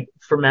is, like,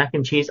 for mac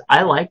and cheese,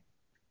 I like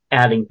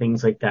adding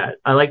things like that.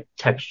 I like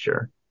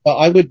texture. Well,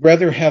 I would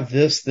rather have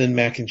this than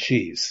mac and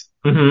cheese.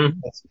 Mm-hmm.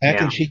 Mac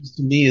and cheese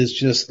to me is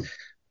just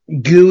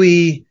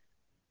gooey.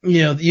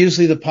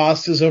 Usually the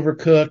pasta's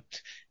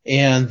overcooked,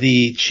 and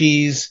the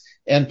cheese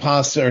and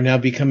pasta are now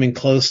becoming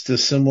close to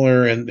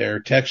similar in their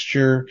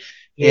texture.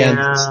 Yeah.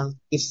 And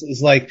this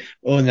is like,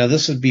 oh, now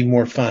this would be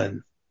more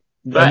fun.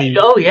 But, I mean,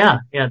 oh yeah.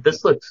 Yeah.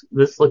 This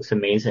looks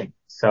amazing.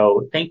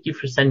 So thank you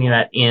for sending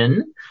that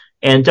in.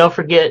 And don't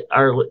forget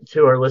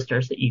to our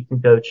listeners that you can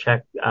go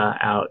check,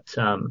 out,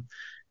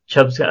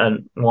 Chubs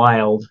Gone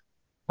Wild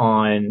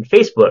on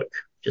Facebook.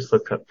 Just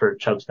look up for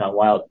Chubs Gone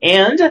Wild,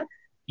 and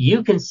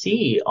you can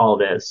see all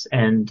this.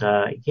 And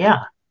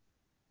yeah,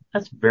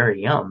 that's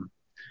very yum.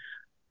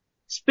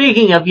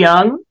 Speaking of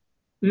young,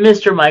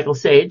 Mr. Michael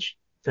Sage,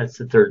 that's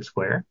the third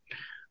square,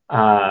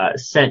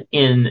 sent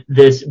in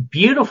this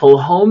beautiful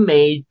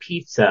homemade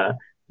pizza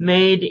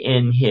made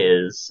in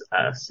his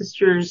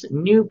sister's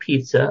new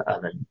pizza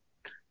oven.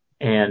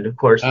 And of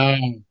course,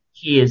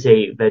 he is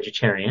a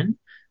vegetarian,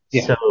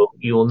 so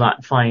you will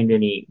not find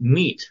any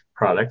meat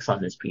products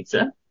on this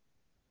pizza.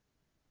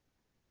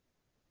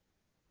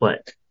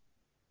 What?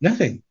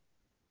 Nothing.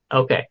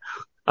 Okay.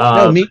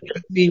 No,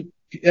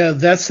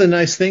 that's the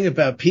nice thing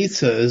about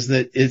pizza, is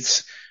that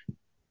it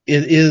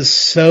is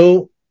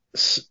so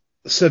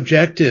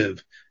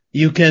subjective.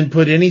 You can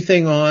put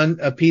anything on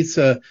a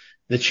pizza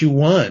that you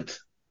want.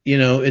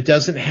 It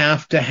doesn't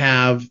have to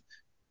have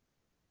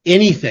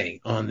anything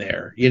on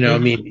there. I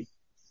mean,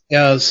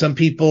 some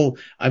people,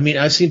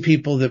 I've seen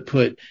people that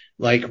put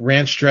like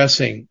ranch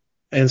dressing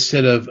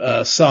instead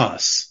of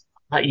sauce.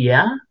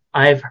 Yeah,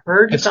 I've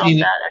heard about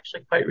that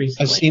actually quite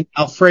recently. I've seen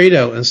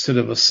Alfredo instead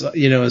of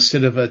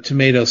a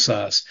tomato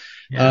sauce.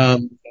 Yeah.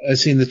 I've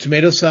seen the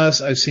tomato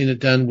sauce. I've seen it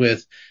done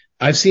with,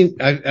 I've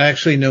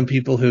actually known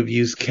people who've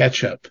used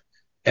ketchup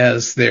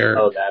as their.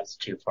 Oh, that's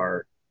too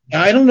far.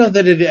 I don't know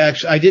that it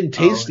actually, I didn't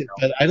taste it,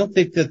 but I don't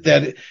think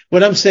that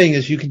what I'm saying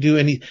is you can do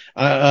any,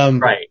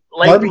 right.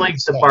 Like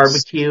the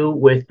barbecue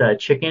with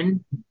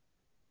chicken.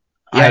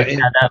 Yeah, I've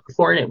had that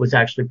before, and it was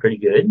actually pretty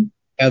good.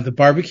 The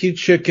barbecue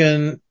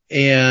chicken,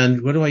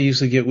 and what do I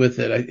usually get with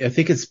it? I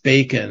think it's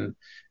bacon.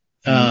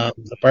 The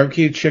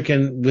barbecue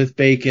chicken with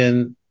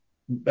bacon,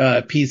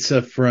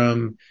 pizza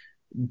from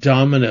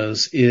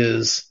Domino's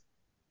is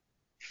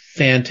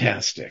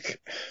fantastic.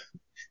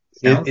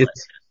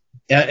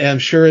 I'm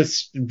sure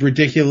it's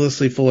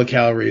ridiculously full of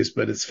calories,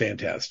 but it's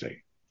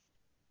fantastic.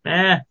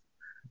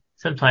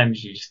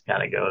 Sometimes you just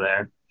gotta go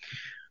there.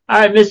 All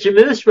right, Mr.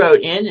 Moose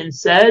wrote in and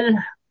said,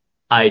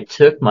 I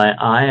took my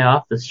eye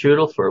off the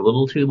strudel for a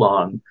little too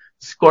long.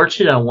 Scorched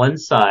it on one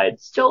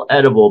side. Still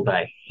edible, but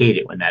I hate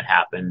it when that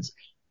happens.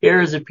 Here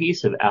is a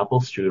piece of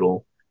apple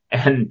strudel.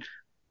 And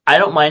I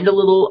don't mind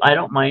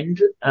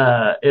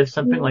if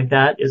something like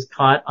that is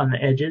caught on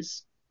the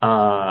edges.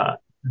 I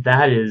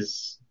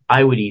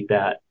would eat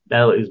that.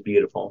 That is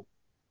beautiful.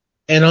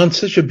 And on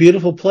such a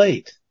beautiful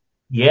plate.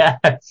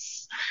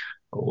 Yes.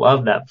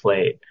 Love that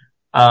plate.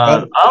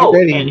 And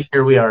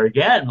here we are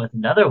again with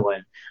another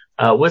one.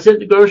 Was at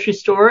the grocery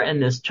store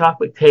and this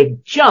chocolate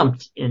cake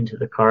jumped into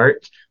the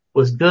cart.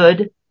 Was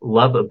good.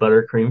 Love a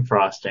buttercream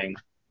frosting.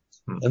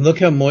 And look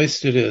how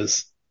moist it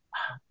is.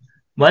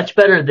 Much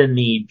better than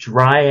the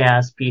dry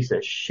ass piece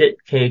of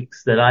shit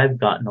cakes that I've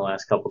gotten the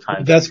last couple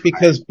times. That's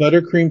because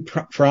buttercream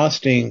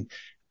frosting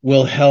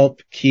will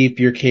help keep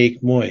your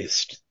cake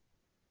moist.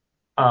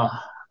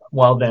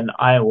 Well then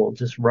I will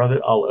just rub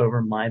it all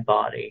over my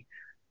body.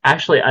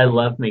 Actually, I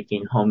love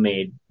making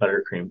homemade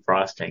buttercream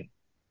frosting.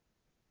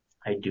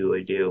 I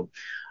do.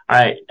 All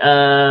right.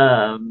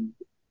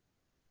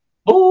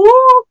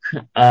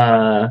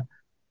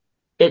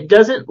 It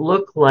doesn't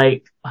look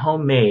like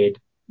homemade,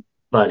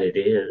 but it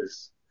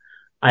is.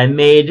 I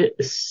made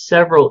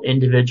several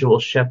individual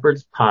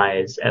shepherd's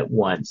pies at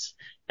once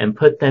and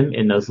put them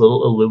in those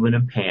little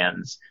aluminum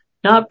pans.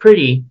 Not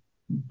pretty,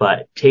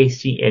 but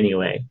tasty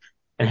anyway.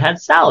 And had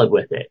salad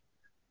with it.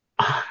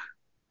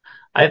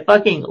 I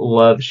fucking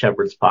love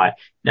shepherd's pie.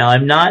 Now,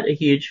 I'm not a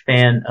huge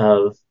fan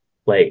of,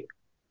 like,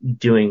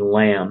 doing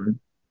lamb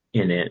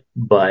in it,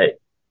 but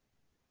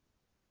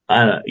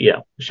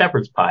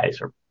shepherd's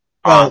pies are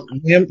Well,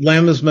 awesome.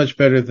 lamb is much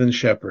better than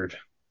shepherd.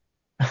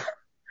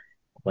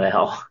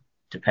 Well,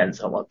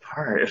 depends on what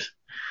part.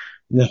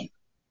 No.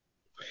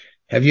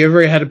 Have you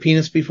ever had a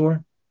penis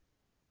before?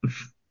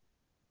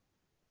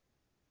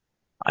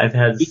 I've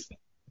had...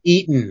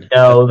 Eaten.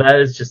 No, that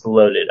is just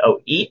loaded.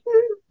 Oh, eaten?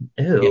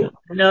 Ew. Yeah.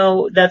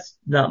 No, that's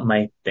not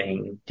my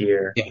thing,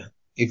 dear. Yeah,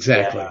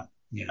 exactly.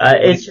 Yeah.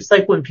 It's just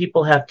like when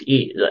people have to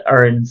eat,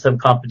 are in some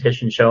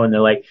competition show and they're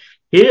like,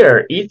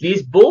 here, eat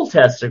these bull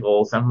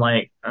testicles. I'm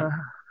like,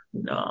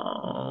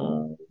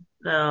 no.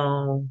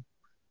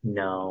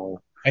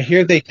 I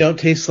hear they don't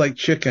taste like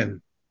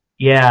chicken.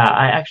 Yeah,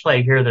 I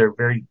hear they're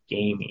very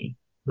gamey.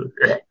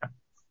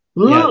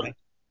 Yeah.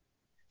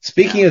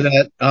 Speaking of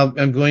that,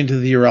 I'm going to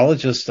the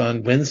urologist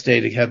on Wednesday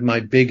to have my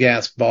big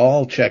ass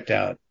ball checked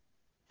out.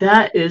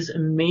 That is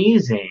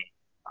amazing.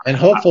 And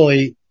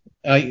hopefully,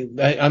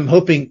 I'm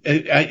hoping,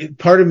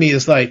 part of me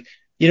is like,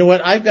 you know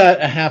what? I've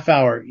got a half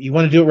hour. You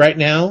want to do it right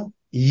now?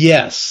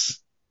 Yes.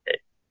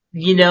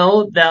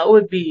 That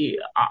would be,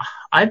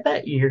 I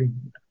bet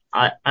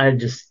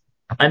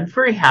I'm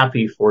very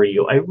happy for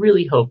you. I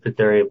really hope that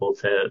they're able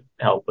to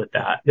help with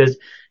that because,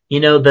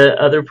 the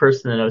other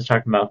person that I was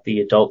talking about, the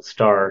adult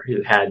star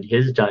who had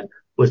his done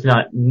was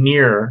not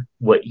near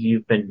what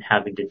you've been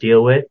having to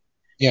deal with.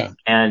 Yeah.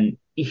 And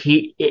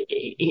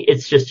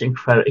it's just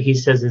incredible. He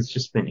says it's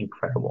just been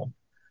incredible.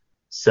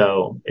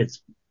 So I'm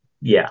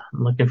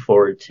looking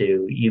forward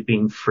to you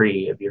being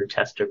free of your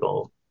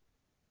testicle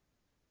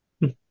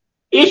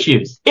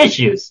issues.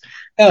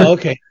 Oh,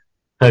 okay.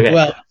 Okay.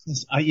 Well,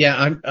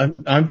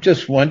 I'm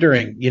just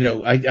wondering,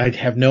 I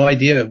have no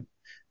idea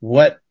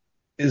what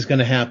is going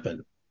to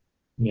happen.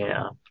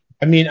 Yeah.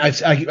 I mean,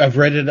 I've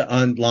read it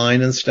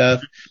online and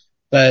stuff,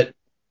 but,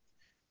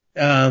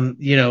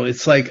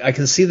 it's like I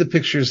can see the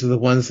pictures of the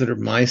ones that are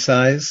my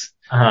size.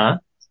 Uh-huh.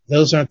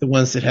 Those aren't the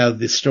ones that have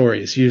the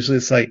stories. Usually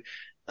it's like,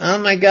 oh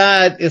my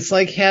God, it's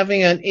like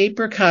having an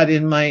apricot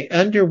in my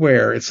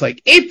underwear. It's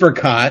like,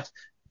 apricot?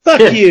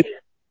 Fuck you.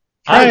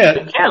 Try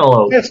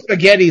a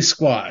spaghetti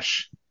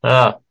squash.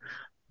 Well,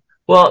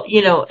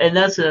 and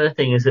that's another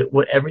thing is that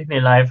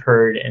everything that I've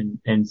heard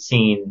and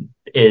seen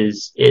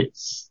is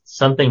it's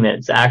something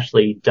that's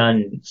actually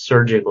done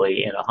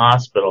surgically in a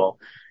hospital.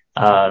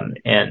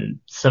 And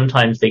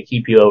sometimes they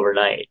keep you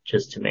overnight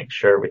just to make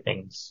sure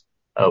everything's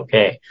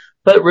okay.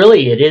 But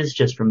really it is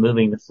just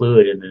removing the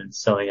fluid and then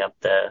sewing up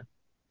the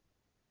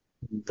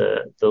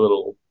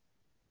little,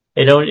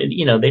 they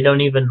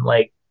don't even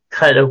like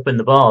cut open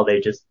the ball.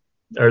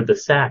 Or the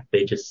sack,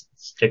 they just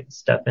stick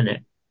stuff in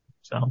it.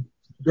 So.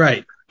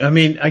 Right. I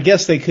mean, I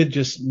guess they could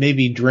just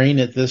maybe drain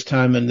it this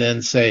time and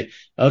then say,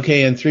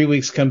 okay, in 3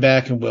 weeks come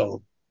back and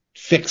we'll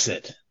fix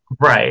it.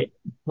 Right.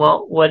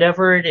 Well,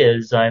 whatever it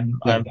is, I'm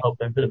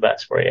hoping for the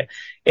best for you.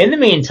 In the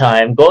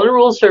meantime, Golden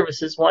Rule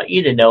Services want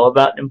you to know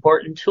about an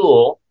important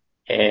tool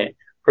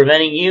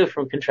preventing you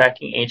from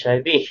contracting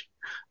HIV.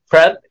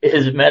 PrEP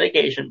is a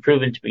medication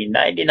proven to be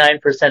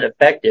 99%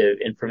 effective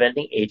in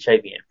preventing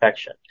HIV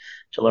infection.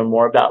 To learn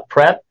more about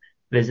PrEP,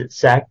 visit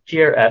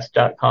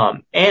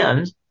sacgrs.com.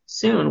 And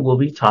soon we'll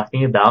be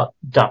talking about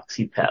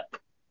DoxyPep.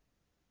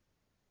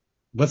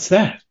 What's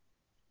that?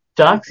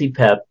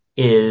 DoxyPep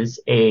is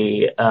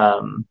a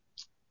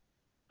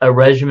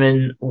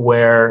regimen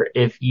where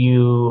if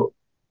you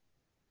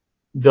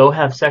go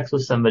have sex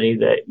with somebody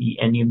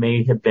and you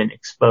may have been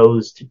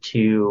exposed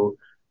to,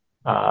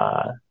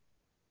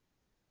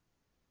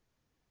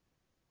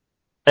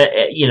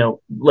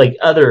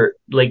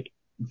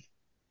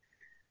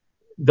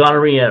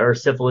 gonorrhea or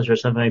syphilis or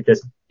something like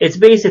this. It's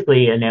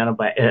basically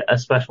a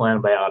special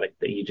antibiotic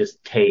that you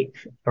just take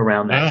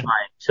around that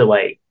time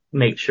to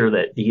make sure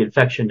that the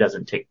infection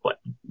doesn't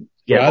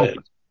get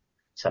hold.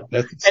 So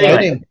that's exciting.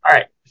 Anyway, all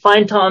right.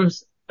 Find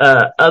Tom's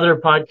other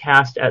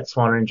podcast at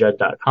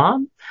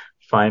swanandjudd.com.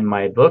 Find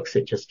my books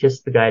at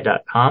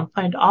justkisstheguy.com.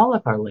 Find all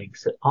of our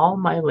links at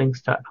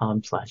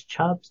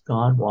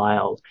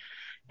allmylinks.com/chubsgonewild.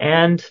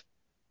 And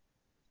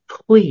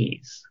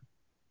please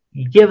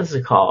give us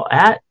a call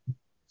at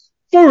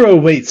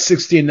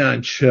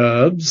 408-69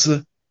 Chubs.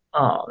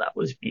 Oh, that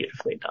was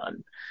beautifully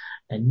done.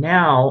 And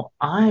now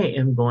I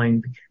am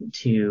going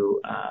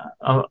to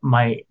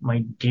my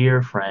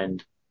dear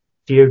friend,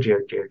 dear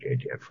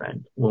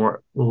friend,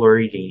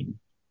 Lori Dean,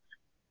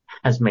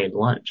 has made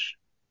lunch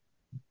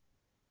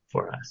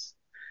for us.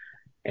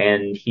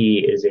 And he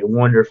is a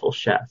wonderful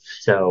chef.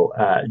 So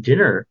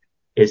dinner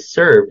is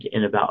served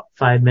in about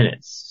 5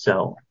 minutes.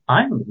 So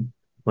I'm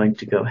going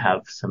to go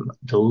have some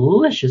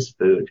delicious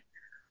food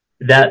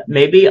that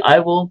maybe I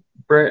will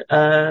put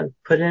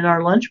in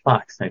our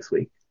lunchbox next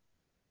week.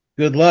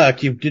 Good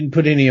luck. You didn't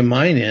put any of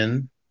mine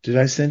in. Did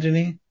I send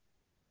any?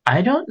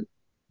 I don't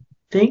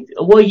think.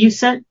 Well, you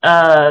sent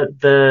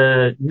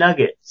the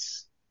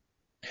nuggets.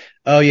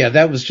 Oh yeah,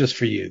 that was just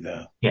for you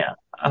though. Yeah.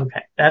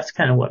 Okay. That's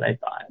kind of what I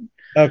thought.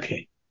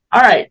 Okay.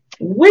 All right.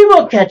 We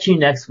will catch you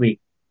next week.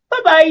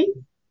 Bye-bye.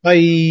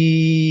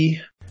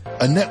 Bye.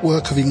 A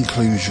network of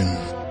inclusion,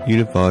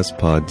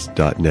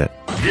 univazpods.net.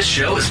 This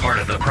show is part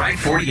of the Pride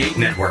 48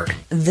 Network.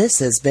 This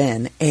has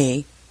been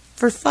a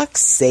For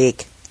Fuck's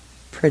Sake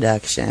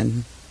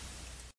production.